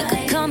 You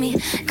could call me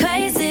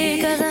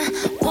crazy 'cause I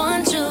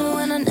want you,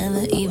 and I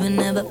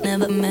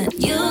never met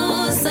you.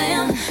 Say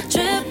I'm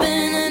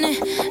tripping and it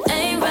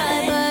ain't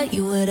right, but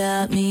you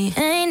without me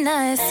ain't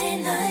nice.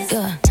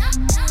 Yeah.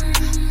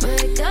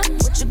 Break up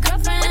with your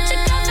girlfriend.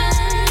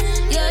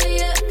 Yeah,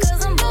 yeah,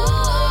 'cause I'm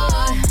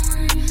bored.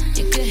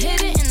 You could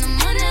hit it in the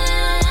morning.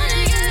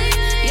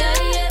 Yeah,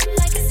 yeah,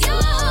 like it's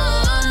yours.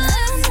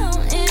 I know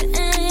it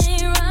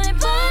ain't right,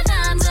 but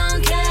I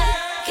don't care.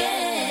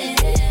 Yeah.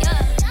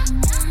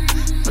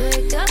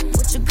 Break up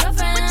with your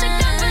girlfriend.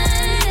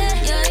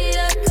 Yeah,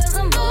 yeah, 'cause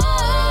I'm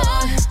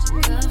bored.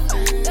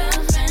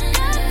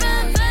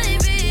 Girlfriend,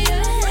 baby,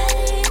 yeah.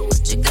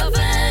 With your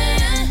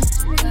girlfriend.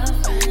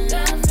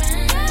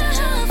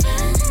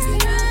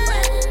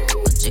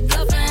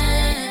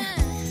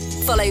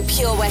 Follow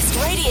Pure West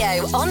Radio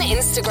on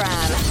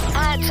Instagram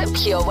at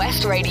Pure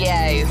West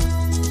Radio.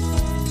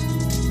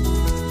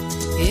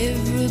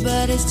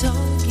 Everybody's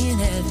talking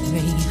at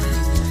me.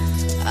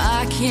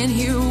 I can't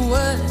hear a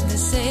word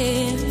they're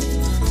saying.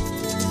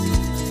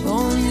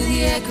 Only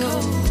the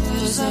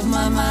echoes of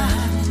my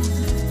mind.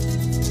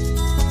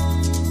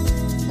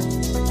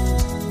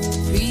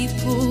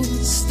 People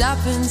stop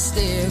and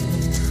stare.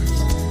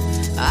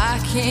 I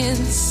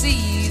can't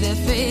see their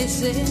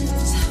faces.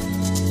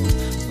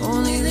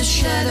 Only the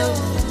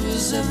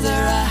shadows of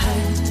their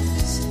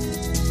eyes.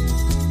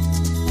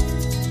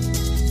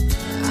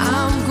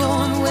 I'm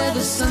going where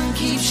the sun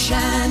keeps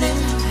shining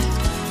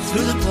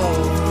through the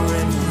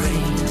pouring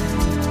rain.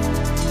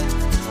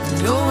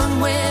 Going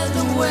where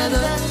the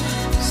weather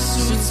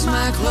suits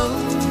my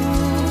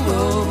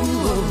clothes.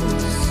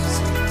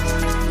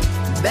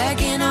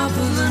 Backing off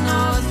of the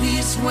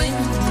northeast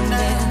wind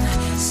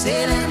and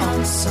sailing on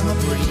summer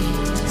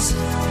breeze.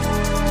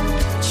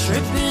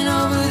 Tripping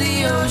over the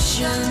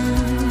ocean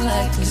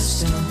like a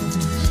stone.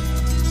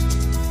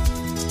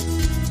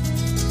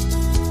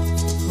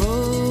 Oh,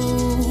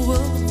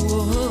 oh,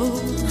 oh,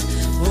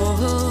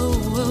 oh,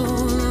 oh,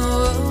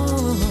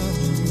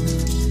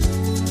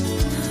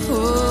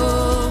 oh.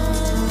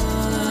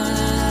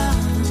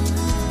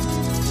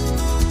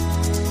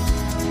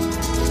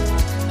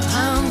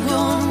 I'm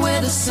going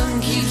where the sun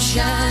keeps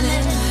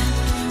shining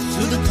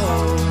through the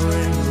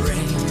pouring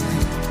rain.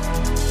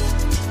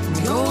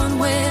 Going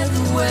where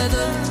the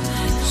weather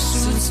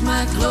suits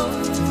my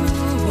clothes.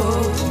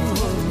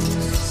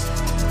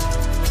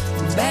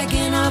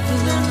 Backing up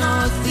in the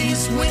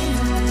northeast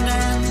wind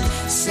and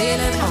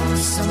sailing on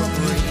summer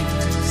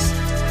breeze.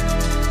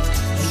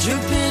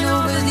 Dripping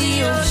over the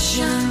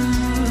ocean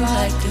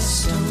like a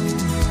stone.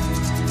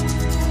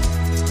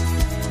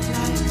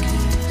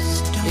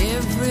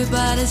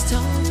 Everybody's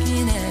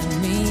talking at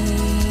me.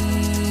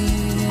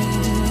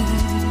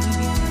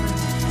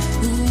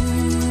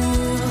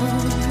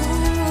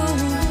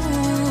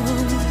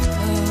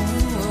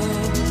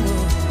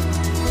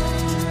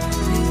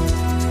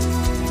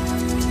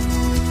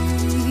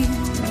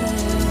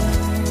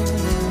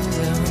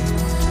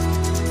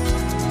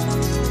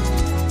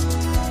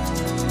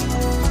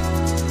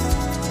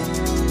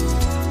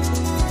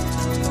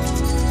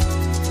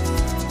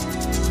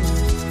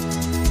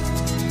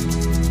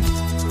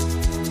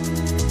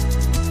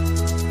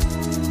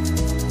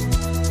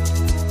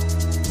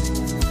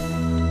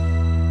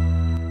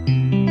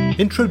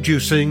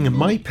 Introducing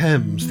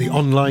MyPems, the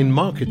online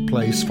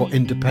marketplace for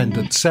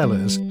independent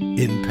sellers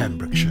in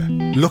Pembrokeshire.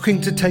 Looking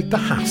to take the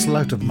hassle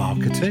out of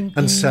marketing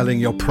and selling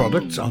your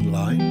products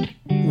online?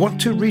 Want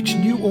to reach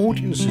new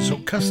audiences or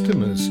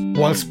customers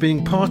whilst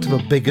being part of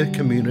a bigger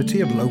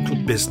community of local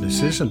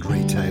businesses and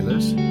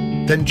retailers?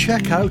 Then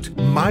check out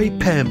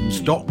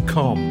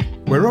mypems.com.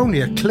 We're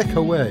only a click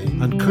away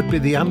and could be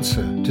the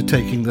answer to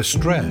taking the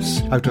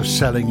stress out of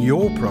selling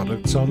your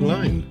products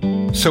online.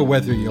 So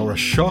whether you're a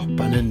shop,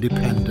 an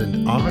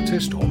independent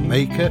artist or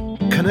maker,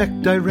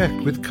 connect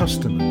direct with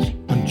customers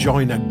and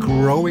join a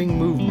growing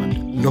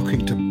movement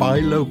looking to buy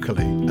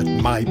locally at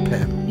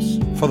MyPems.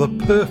 For the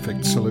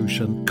perfect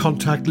solution,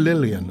 contact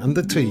Lillian and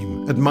the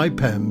team at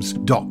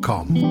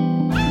mypems.com.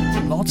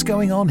 Lots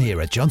going on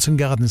here at Johnson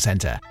Garden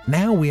Centre.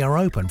 Now we are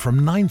open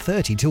from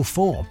 9:30 till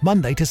 4,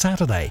 Monday to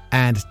Saturday,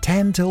 and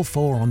 10 till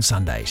 4 on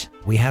Sundays.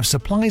 We have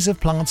supplies of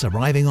plants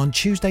arriving on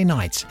Tuesday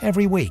nights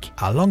every week,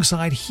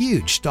 alongside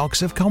huge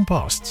stocks of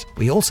composts.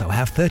 We also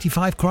have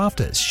 35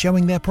 crafters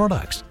showing their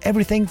products,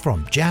 everything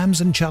from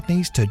jams and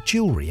chutneys to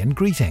jewellery and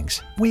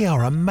greetings. We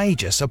are a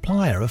major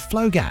supplier of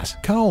flow gas,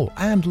 coal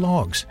and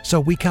logs, so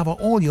we cover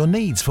all your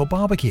needs for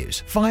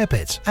barbecues, fire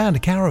pits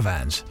and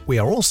caravans. We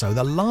are also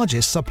the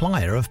largest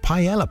supplier of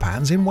paella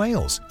pans in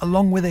Wales,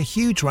 along with a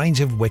huge range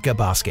of wicker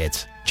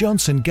baskets.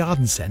 Johnson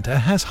Garden Centre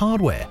has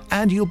hardware,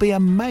 and you'll be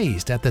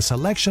amazed at the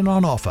selection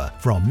on offer,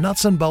 from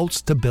nuts and bolts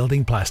to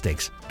building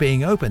plastics.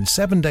 Being open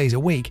 7 days a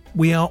week,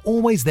 we are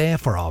always there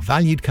for our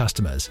valued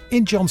customers.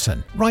 In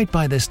Johnson, right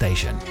by the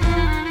station.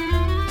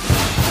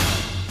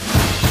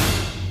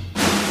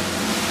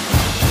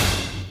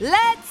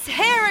 Let's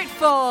hear it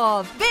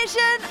for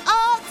Vision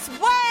Arts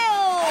Wales!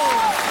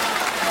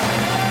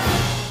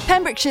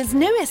 Pembrokeshire's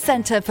newest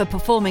centre for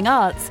performing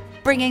arts,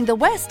 bringing the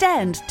West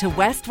End to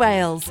West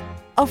Wales,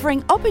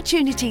 offering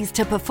opportunities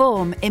to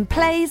perform in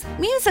plays,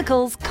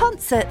 musicals,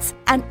 concerts,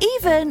 and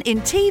even in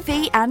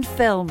TV and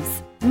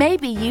films.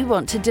 Maybe you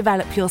want to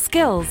develop your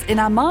skills in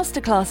our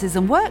masterclasses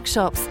and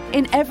workshops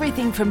in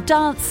everything from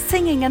dance,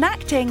 singing and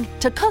acting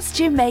to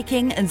costume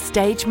making and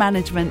stage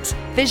management.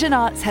 Vision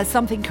Arts has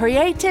something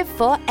creative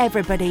for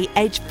everybody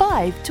aged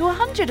 5 to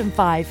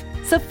 105.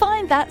 So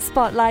find that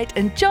spotlight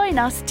and join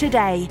us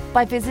today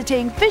by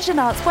visiting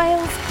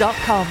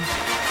visionartswales.com.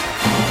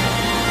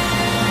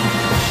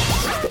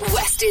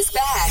 West is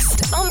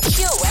best on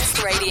Pure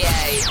West Radio.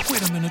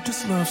 Wait a minute,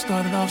 this love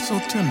started off so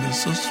tender,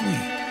 so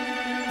sweet.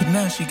 But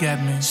now she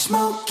got me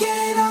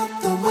smoking out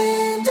the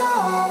window.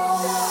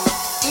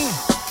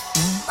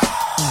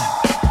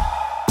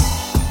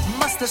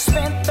 Must have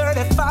spent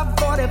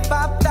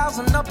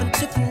 45,000 up in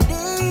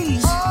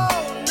Tiffany's.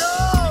 Oh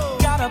no!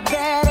 Got a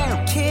bad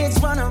and kids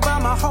running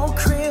around my whole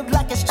crib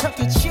like it's Chuck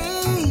E.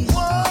 Cheese.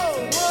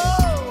 Whoa,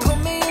 whoa! Put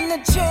me in the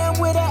jam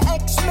with an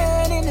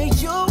X-Men in the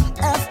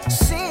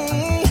UFC.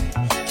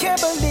 Can't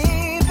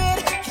believe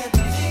it.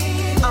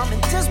 I'm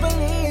in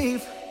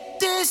disbelief.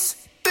 This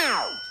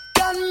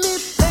got me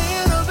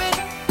paying over it,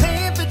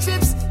 paying for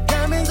trips,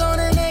 diamonds on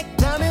the neck,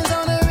 diamonds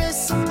on the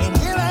wrist, and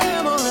here I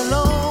am all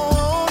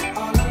alone,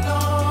 all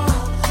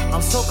alone.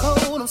 I'm so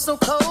cold, I'm so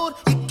cold.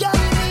 You got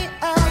me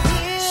out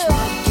here,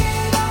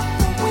 smoking out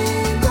the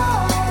window,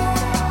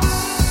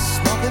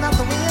 smoking out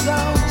the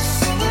window,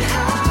 singing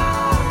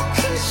how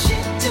could she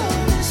do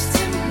this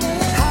to me?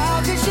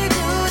 How could she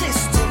do this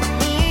to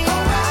me? Oh,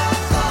 I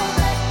thought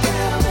that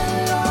girl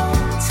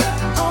belonged to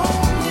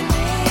only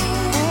me,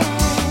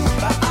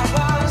 but I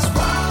was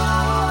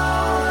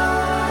wrong,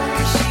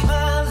 'cause she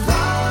belonged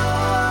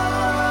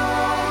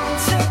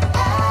to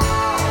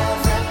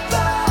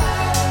everybody.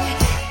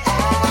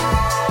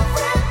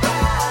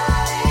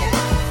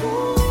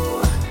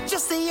 Ooh.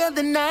 Just the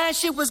other night,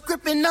 she was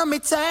gripping on me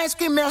tight,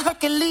 screaming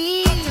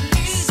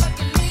Hercules.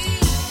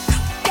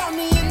 Got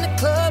me in the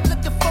club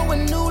looking for a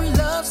new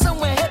love,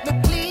 someone help me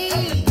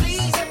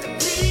please.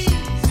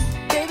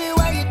 Baby,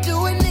 why you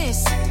doing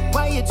this?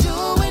 Why you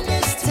doing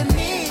this to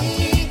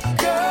me,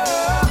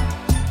 girl?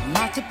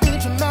 Not to be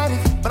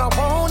dramatic, but I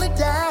wanna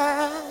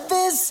die.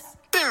 This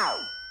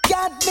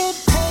got me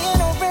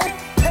paying over it,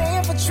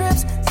 paying for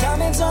trips,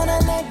 diamonds on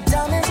her neck,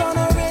 diamonds on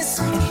her wrist.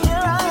 And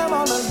here I am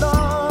all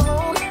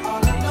alone,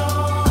 all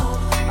alone.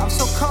 I'm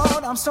so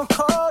cold, I'm so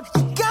cold.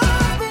 You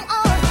got me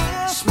out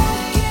here,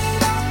 smoking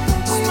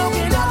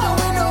out the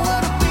window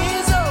of the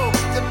Benzo,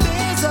 the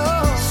Benzo.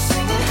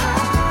 Singing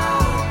how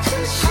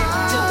could she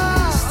do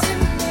this to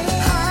me?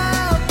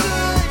 How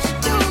could you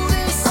do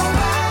this? Oh,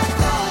 I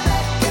thought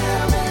that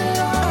girl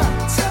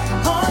belonged to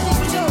only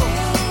me.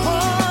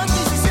 But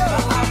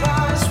I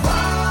was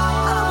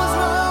wrong.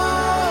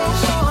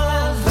 She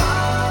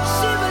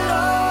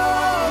belonged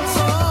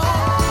to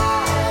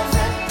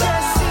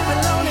everybody. She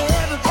belonged to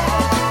everybody.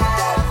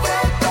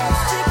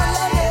 She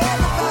belonged to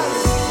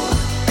everybody.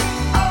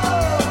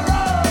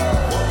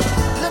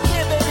 Look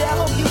here, baby, I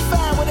hope you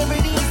find whatever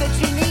it is that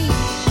you need.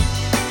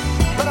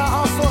 But I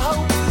also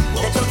hope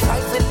that you're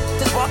trifling,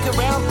 just walk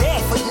around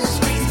barefoot in the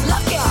streets.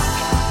 Look out!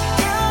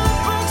 Girl, it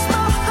breaks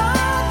my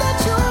heart that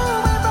you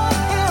went right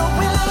here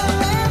with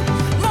me.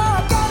 Now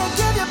I gotta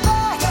give you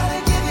back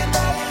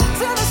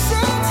to the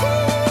city.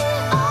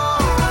 Oh,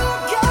 you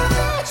got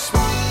me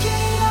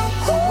smoking out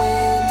the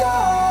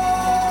window,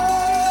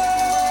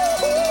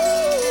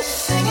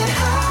 singing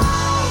how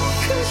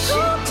could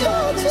she do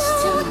this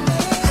to me?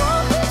 How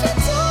could you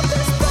do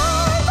this,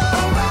 baby?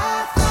 Oh, I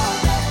thought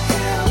that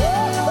girl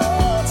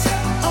belonged to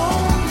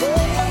only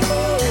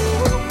me,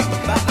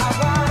 but I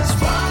was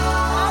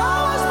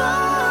wrong.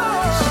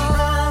 She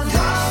belonged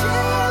to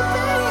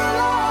everybody.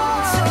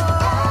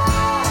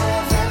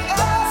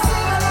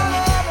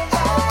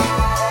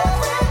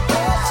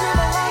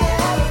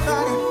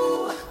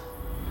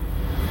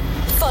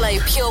 Follow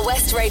Pure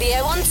West Radio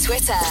on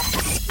Twitter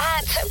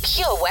at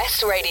Pure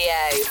West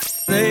Radio.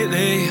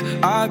 Lately,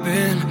 I've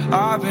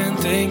been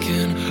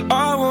thinking,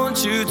 I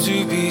want you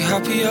to be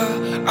happier.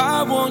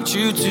 I want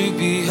you to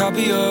be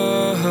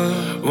happier.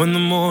 When the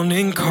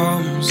morning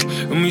comes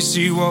and we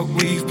see what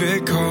we've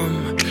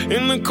become,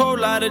 in the cold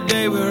light of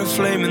day, we're a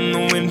flame in the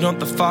wind, not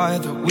the fire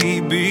that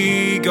we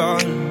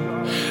begun.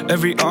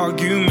 Every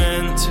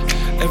argument,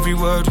 every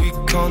word we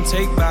can't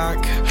take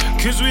back.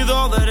 'Cause with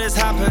all that has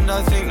happened,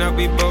 I think that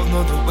we both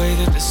know the way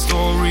that the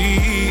story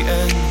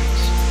ends.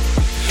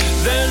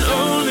 Then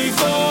only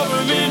for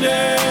a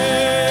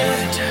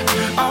minute,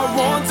 I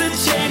want to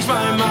change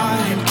my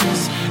mind,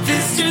 'cause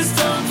this just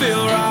don't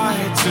feel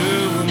right to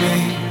me.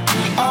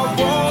 I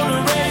wanna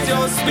raise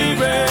your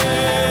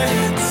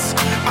spirits,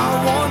 I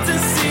want to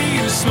see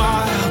you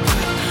smile,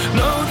 but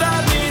no,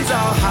 that means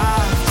I'll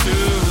have to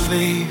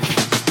leave.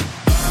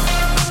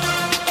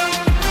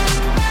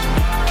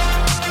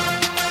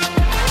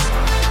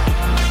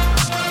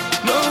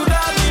 No,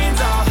 that means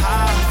I'll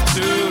have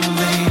to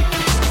leave.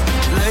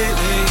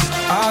 Lately,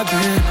 I've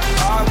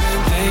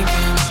been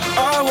thinking,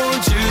 I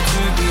want you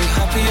to be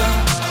happier.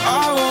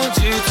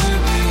 want you to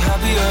be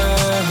happier.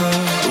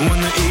 When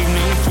the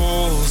evening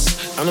falls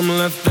and I'm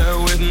left there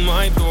with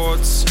my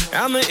thoughts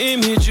and the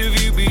image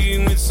of you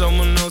being with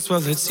someone else,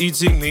 well, it's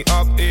eating me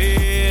up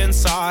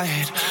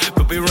inside.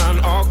 But we ran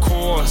our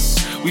course,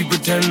 we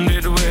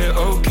pretended we're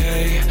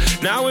okay.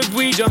 Now if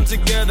we jump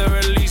together,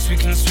 at least we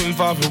can swim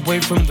far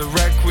away from the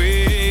wreck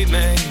we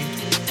made.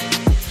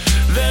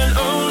 Then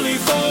only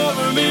for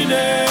a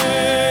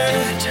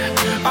minute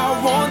I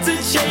want to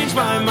change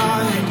my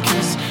mind,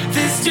 'cause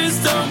this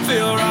just don't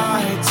feel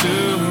right to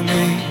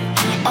me.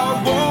 I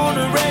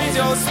wanna raise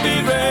your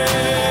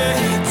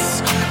spirits,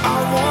 I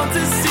want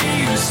to see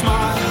you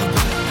smile,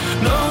 but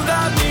no,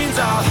 that means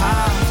I'll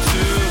have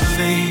to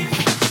leave.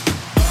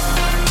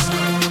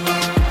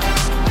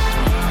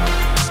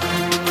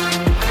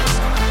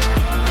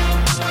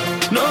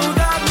 No,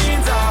 that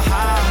means I'll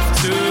have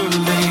to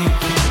leave.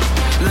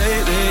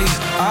 Lately,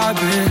 I've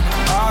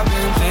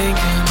been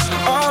thinking,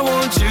 I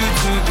want you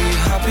to be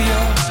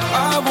happier,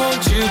 I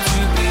want you to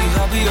be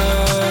happier.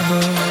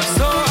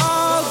 So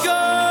I'll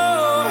go,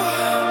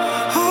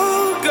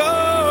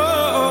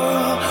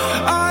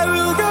 I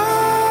will go.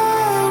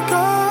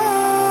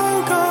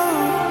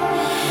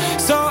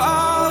 So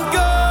I'll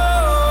go,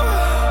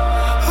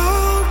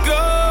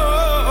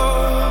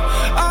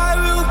 I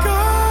will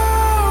go.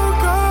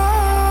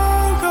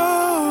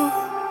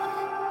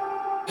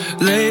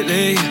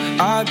 Lately,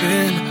 I've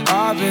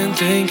been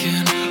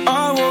thinking,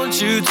 I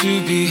want you to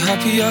be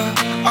happier,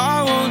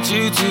 I want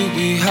you to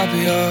be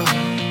happier.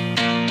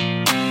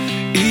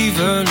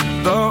 Even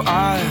though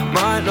I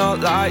might not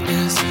like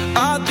this,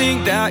 I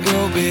think that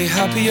you'll be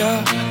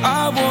happier,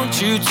 I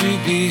want you to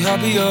be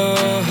happier.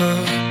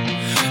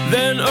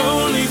 Then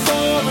only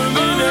for a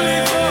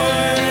minute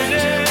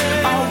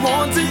I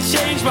want to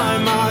change my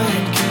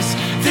mind, 'cause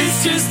this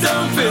just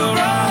don't feel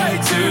right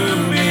to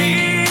me.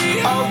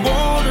 I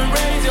wanna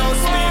raise your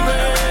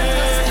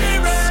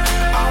spirits,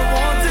 I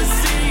want to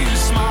see you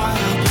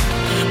smile.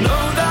 No,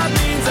 that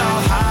means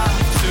I'll have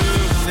to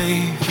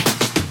leave.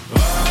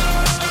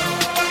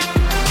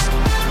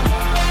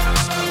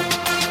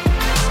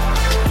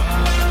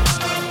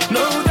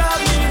 No, that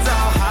means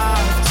I'll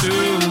have to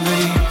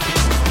leave.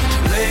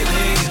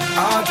 Lately,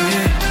 I've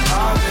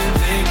been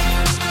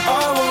thinking,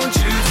 I want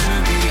you to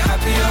be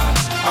happier,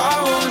 I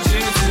want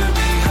you to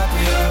be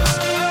happier.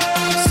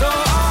 So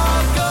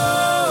I'll go,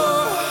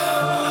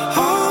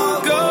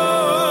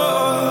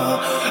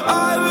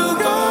 I will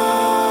go.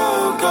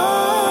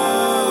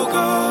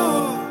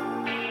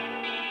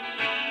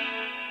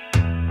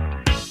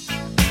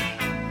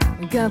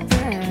 Got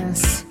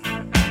this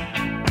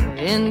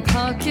in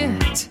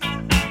pocket,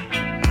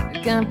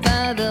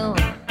 gunpowder,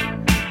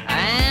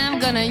 I'm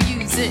gonna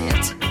use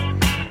it.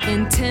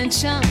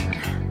 Intention,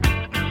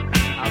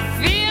 I'm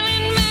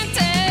feeling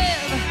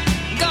mental,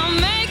 gonna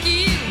make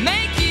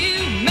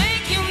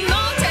you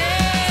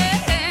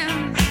notice.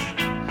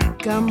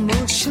 Got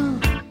motion,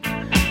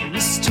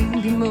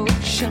 restrained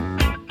emotion,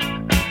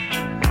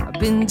 I've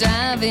been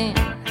diving,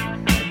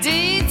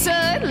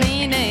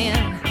 detailing,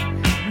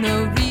 no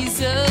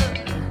reason,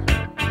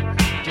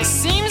 just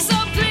seems so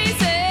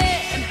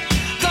pleasing.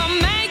 Gonna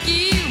make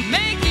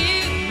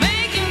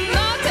you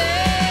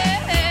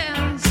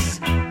notice.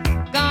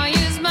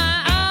 Gonna use my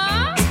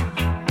arms,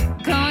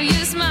 gonna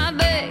use my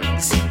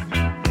legs,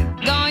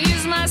 gonna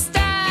use my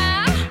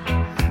style,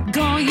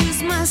 gonna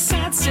use my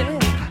side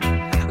step,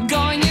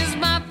 gonna use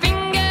my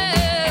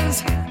fingers,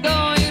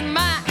 gonna use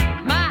my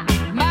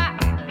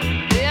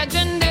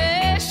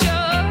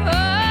imagination.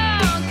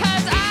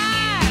 'Cause I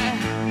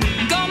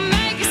gonna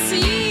make you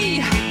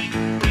see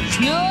there's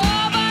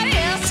nobody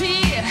else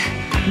here,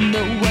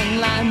 no one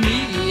like me.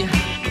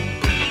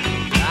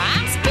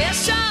 I'm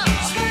special,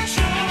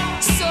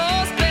 so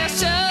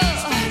special.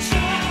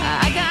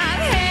 I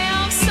gotta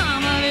have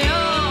some of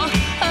your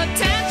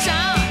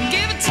attention,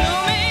 give it to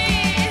me.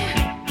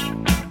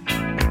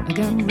 I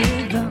got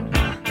rhythm,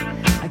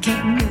 I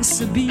can't miss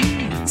a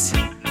beat.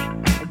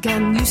 I got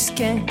new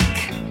skank,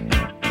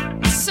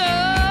 so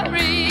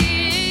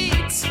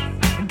read.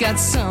 I got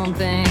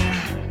something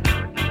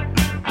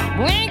I'm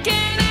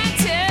winking at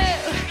you.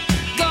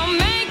 Gonna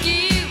make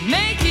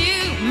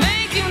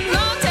you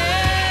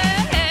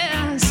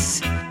notice.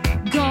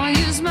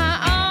 Gonna use my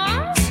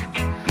arms,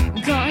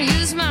 gonna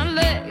use my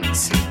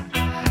legs,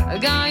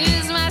 gonna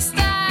use my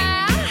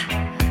style,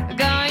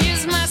 gonna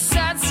use my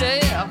side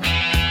step,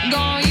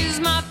 gonna use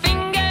my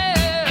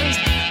fingers,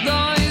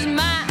 gonna use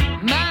my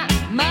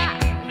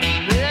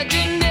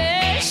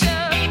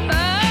imagination.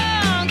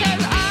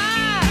 'Cause I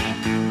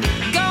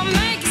gonna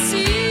make you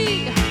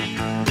see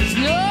there's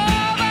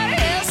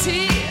nobody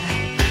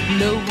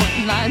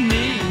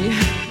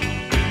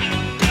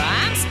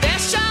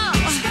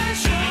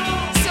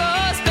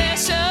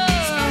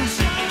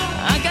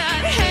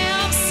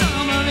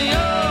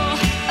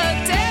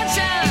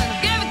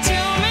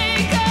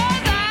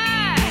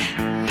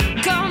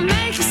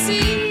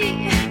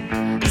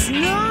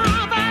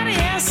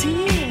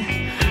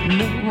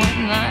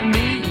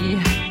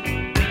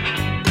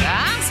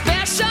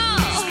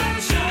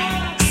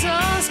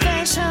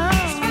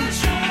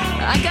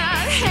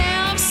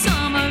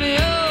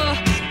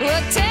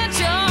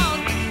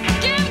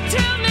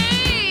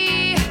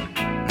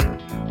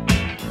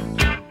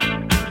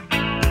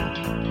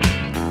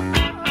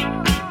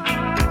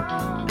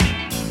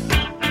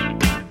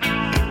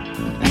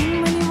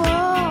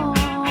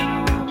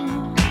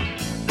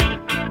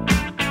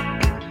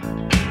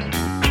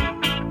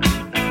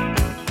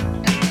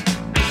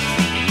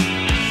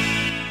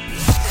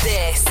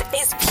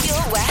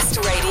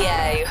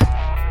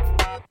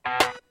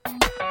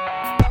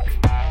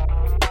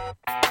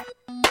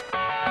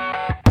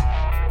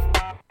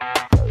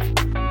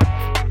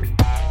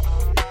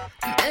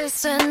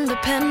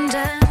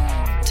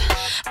independent,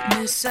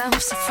 Miss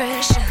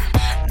self-sufficient,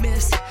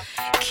 Miss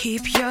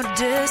keep your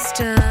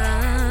distance,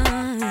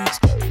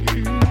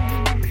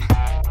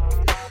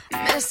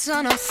 Miss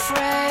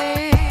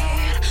unafraid,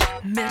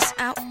 Miss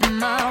out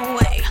my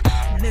way,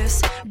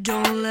 Miss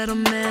don't let a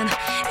man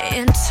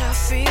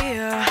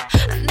interfere,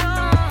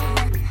 no,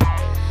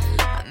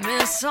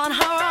 Miss on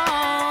her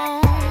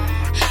own,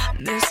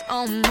 Miss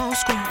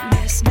almost grown,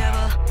 Miss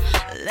never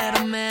let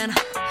a man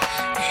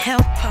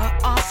help her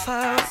off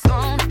her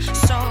throne.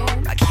 So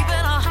by keeping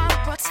her heart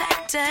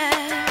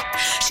protected,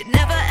 she'd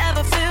never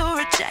ever feel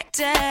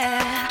rejected.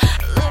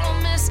 A little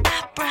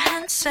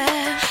misapprehensive,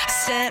 I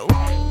said,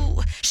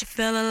 ooh, she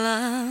fell in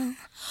love.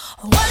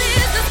 What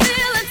is the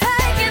feeling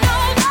taking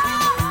over?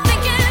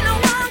 Thinking no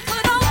one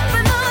could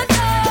open the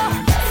door.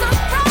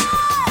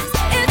 Surprise,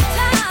 it's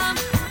time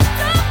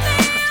to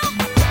feel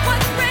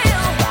what's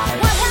real.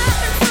 What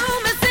happened to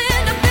Miss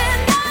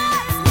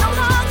Independence? No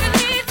longer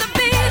needs to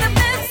be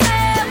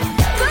defensive.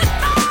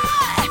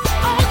 Goodbye,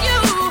 all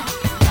you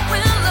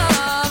when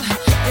love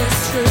is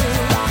true.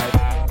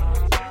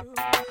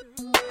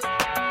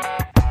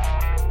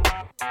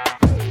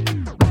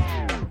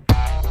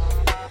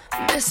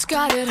 Miss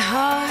got it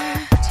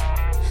hard,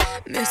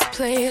 Miss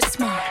play it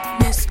smart,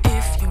 Miss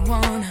if you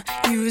wanna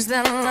use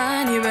that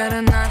line, you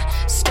better not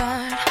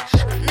start,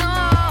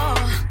 no.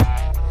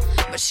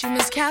 But she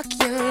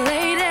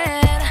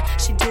miscalculated,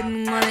 she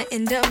didn't wanna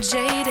end up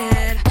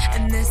jaded,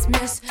 and this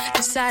Miss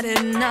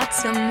decided not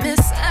to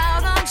miss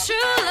out on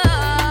true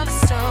love.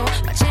 So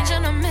by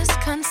changing her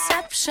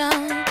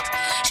misconceptions,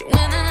 she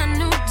went in a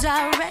new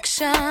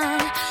direction,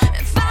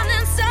 and found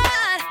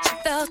inside she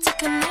felt a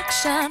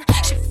connection.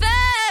 She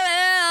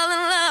fell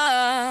in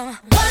love.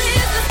 What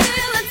is the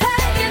feeling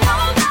taking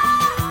over?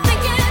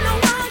 Thinking no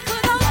one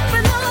could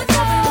open the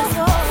door.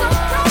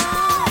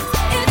 Surprise,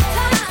 it's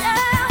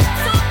time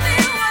to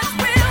feel what's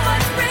real,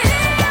 what's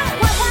real.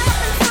 What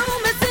happened to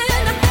Miss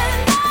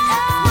Independence?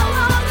 No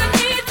longer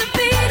need to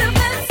be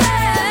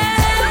defensive.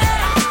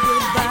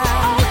 Goodbye,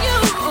 all you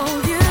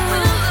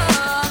when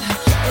love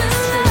is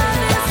true.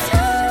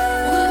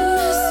 When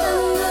Miss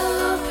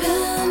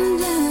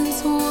Independence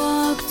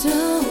walked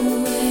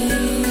away,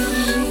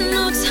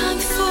 no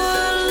time for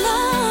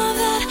love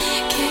that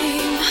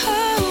came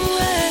her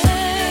way.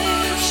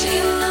 She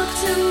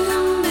looked in the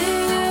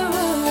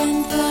mirror and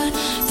thought,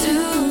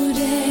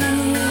 today,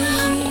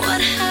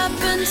 what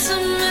happened to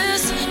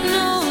Miss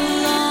no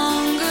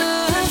longer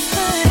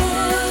afraid?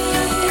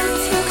 It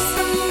took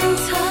some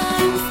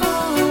time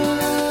for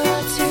her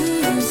to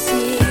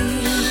see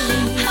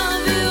how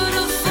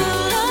beautiful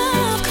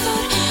love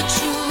could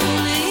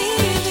truly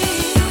be.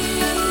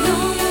 No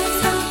more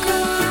talk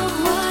of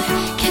why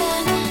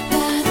can't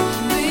that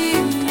be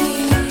me?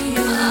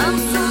 I'm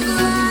so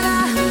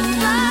glad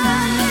I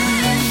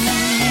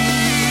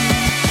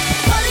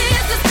What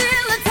is the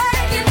feeling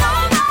taking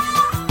over?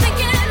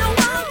 Thinking no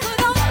one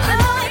could open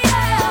the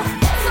door.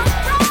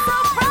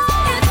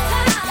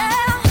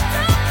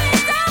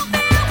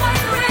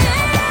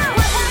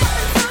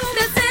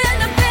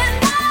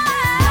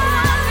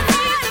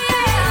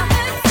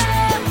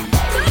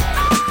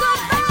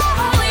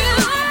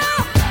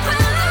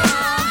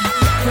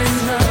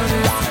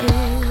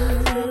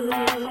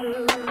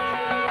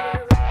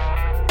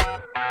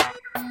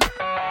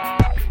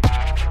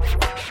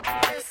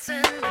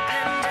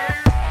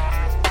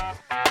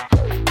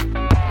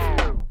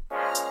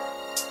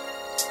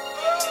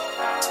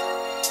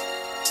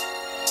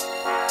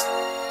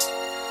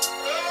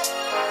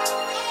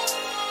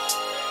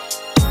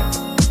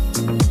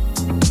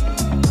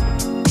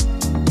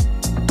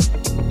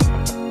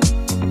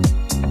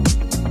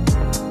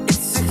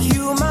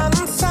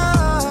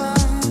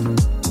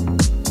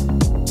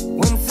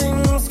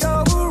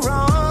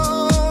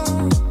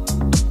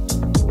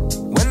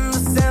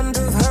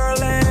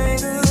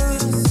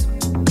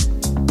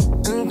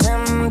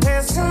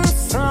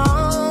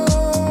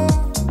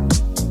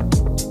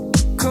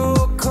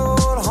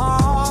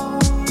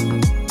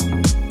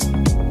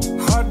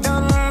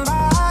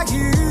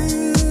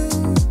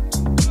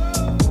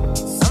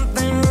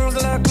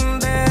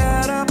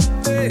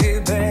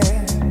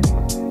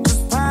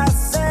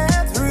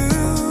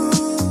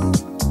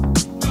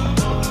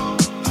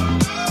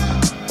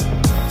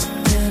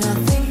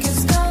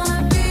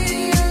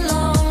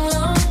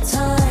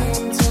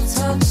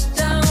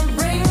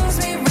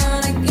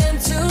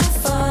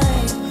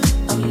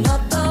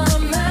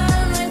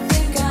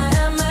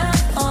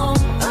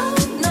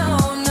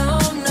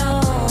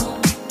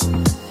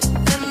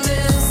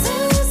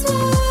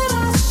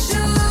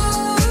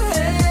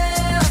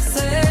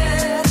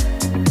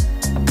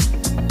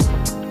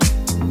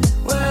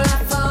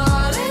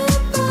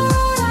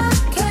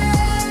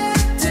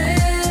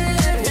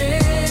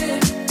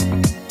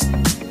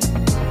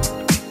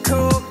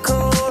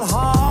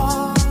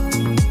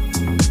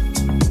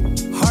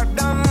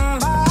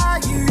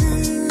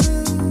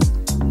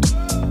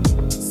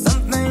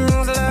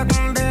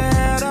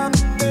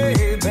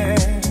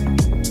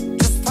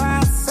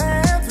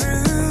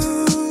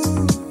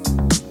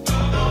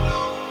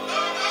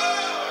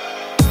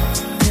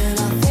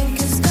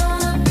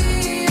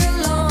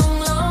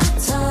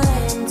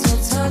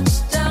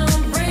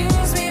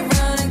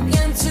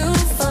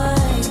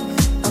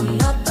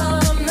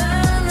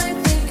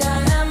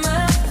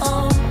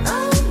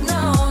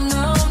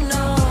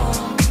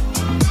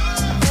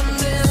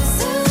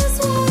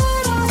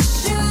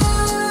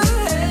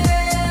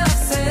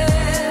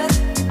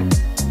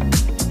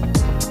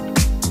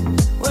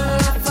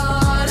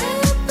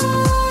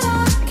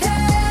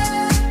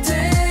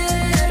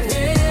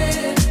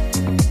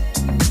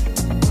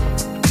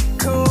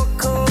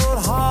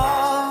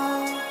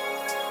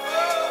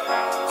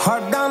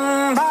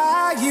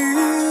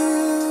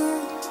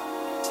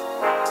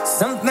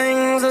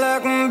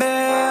 looking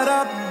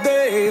better,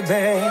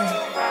 baby.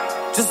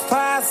 Just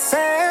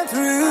passing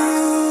through.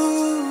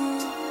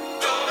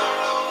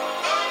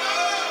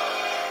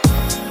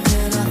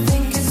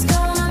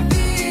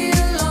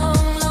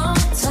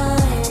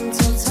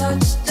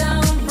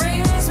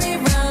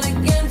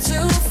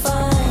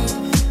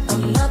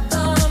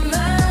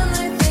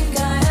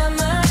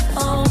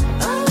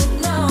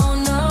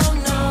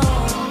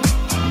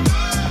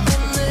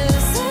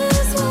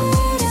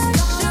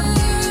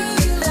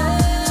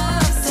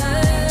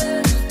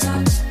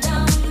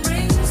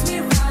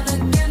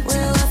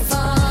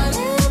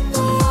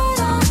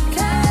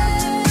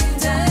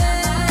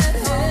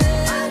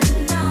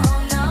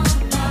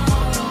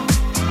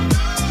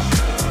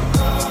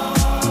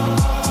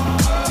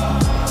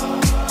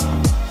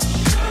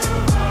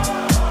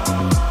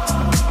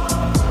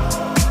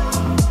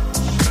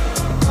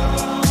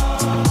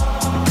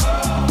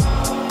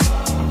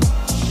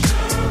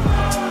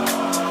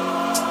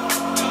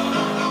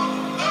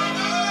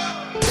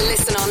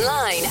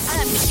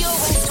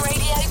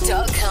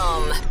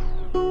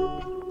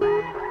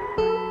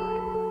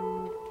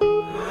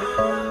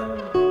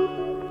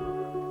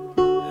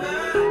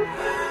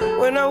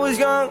 When I was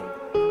young,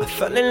 I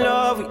fell in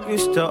love. We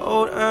used to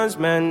hold hands,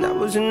 man, that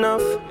was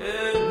enough.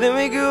 Then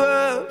we grew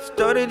up,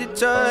 started to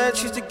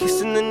touch. Used to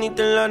kiss underneath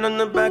the light on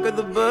the back of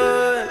the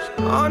bus.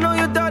 I know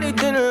your daddy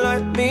didn't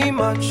like me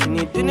much, and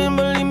he didn't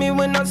believe me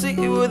when I said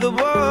you were the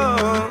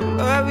one.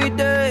 Every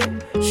day,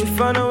 she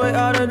found a way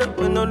out of the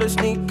window to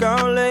sneak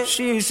out late.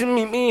 She used to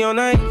meet me on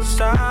the east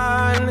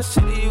side in the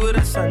city with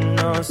the sun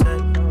on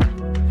set.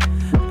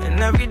 And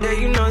every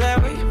day, you know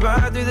that we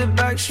ride through the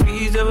back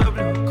streets of a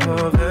blue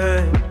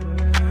Corvette.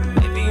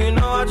 You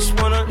know I just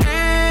wanna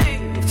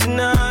leave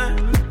tonight.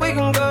 We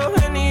can go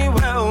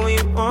anywhere we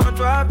want.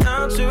 Drive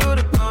down to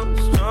the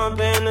coast, jump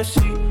in the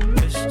sea.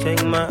 Just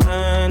take my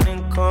hand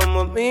and come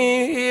with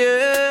me,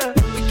 yeah.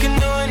 We can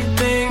do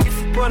anything if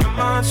you put a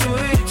mind to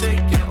it.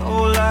 Take your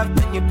whole life,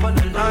 then you put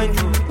a line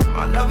through it.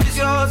 My love is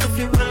yours if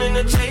you're willing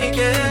to take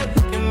it.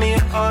 Give me a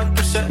heart,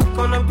 cause I'm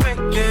gonna break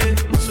it.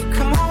 So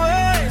come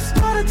away,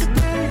 started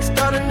today.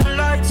 Start a new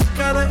life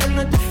together in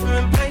a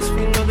different place.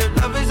 We know that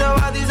love is how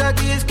all these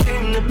ideas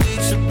came to be.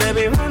 So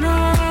baby, run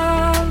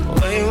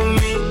away with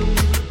me.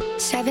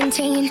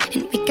 17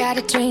 and we got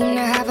a dream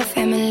to have a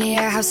family,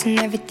 a house and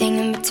everything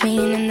in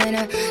between. And then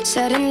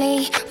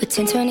suddenly we're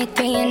 10,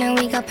 23 and now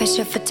we got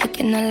pressure for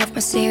taking our life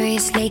more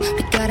seriously.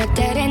 We got a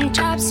dead-end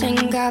jobs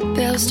and got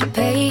bills to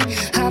pay.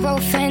 Our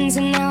old friends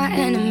and now our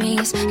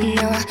enemies. And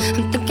now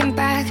I'm thinking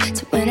back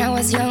to when I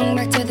was young,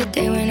 back to the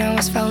day when I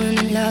was falling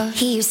in love.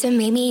 He used to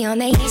meet me on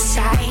the east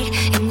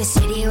side in the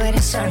city where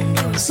the sun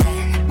don't set.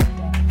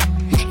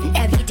 And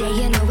every day,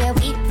 you know where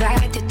we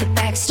ride through the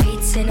back streets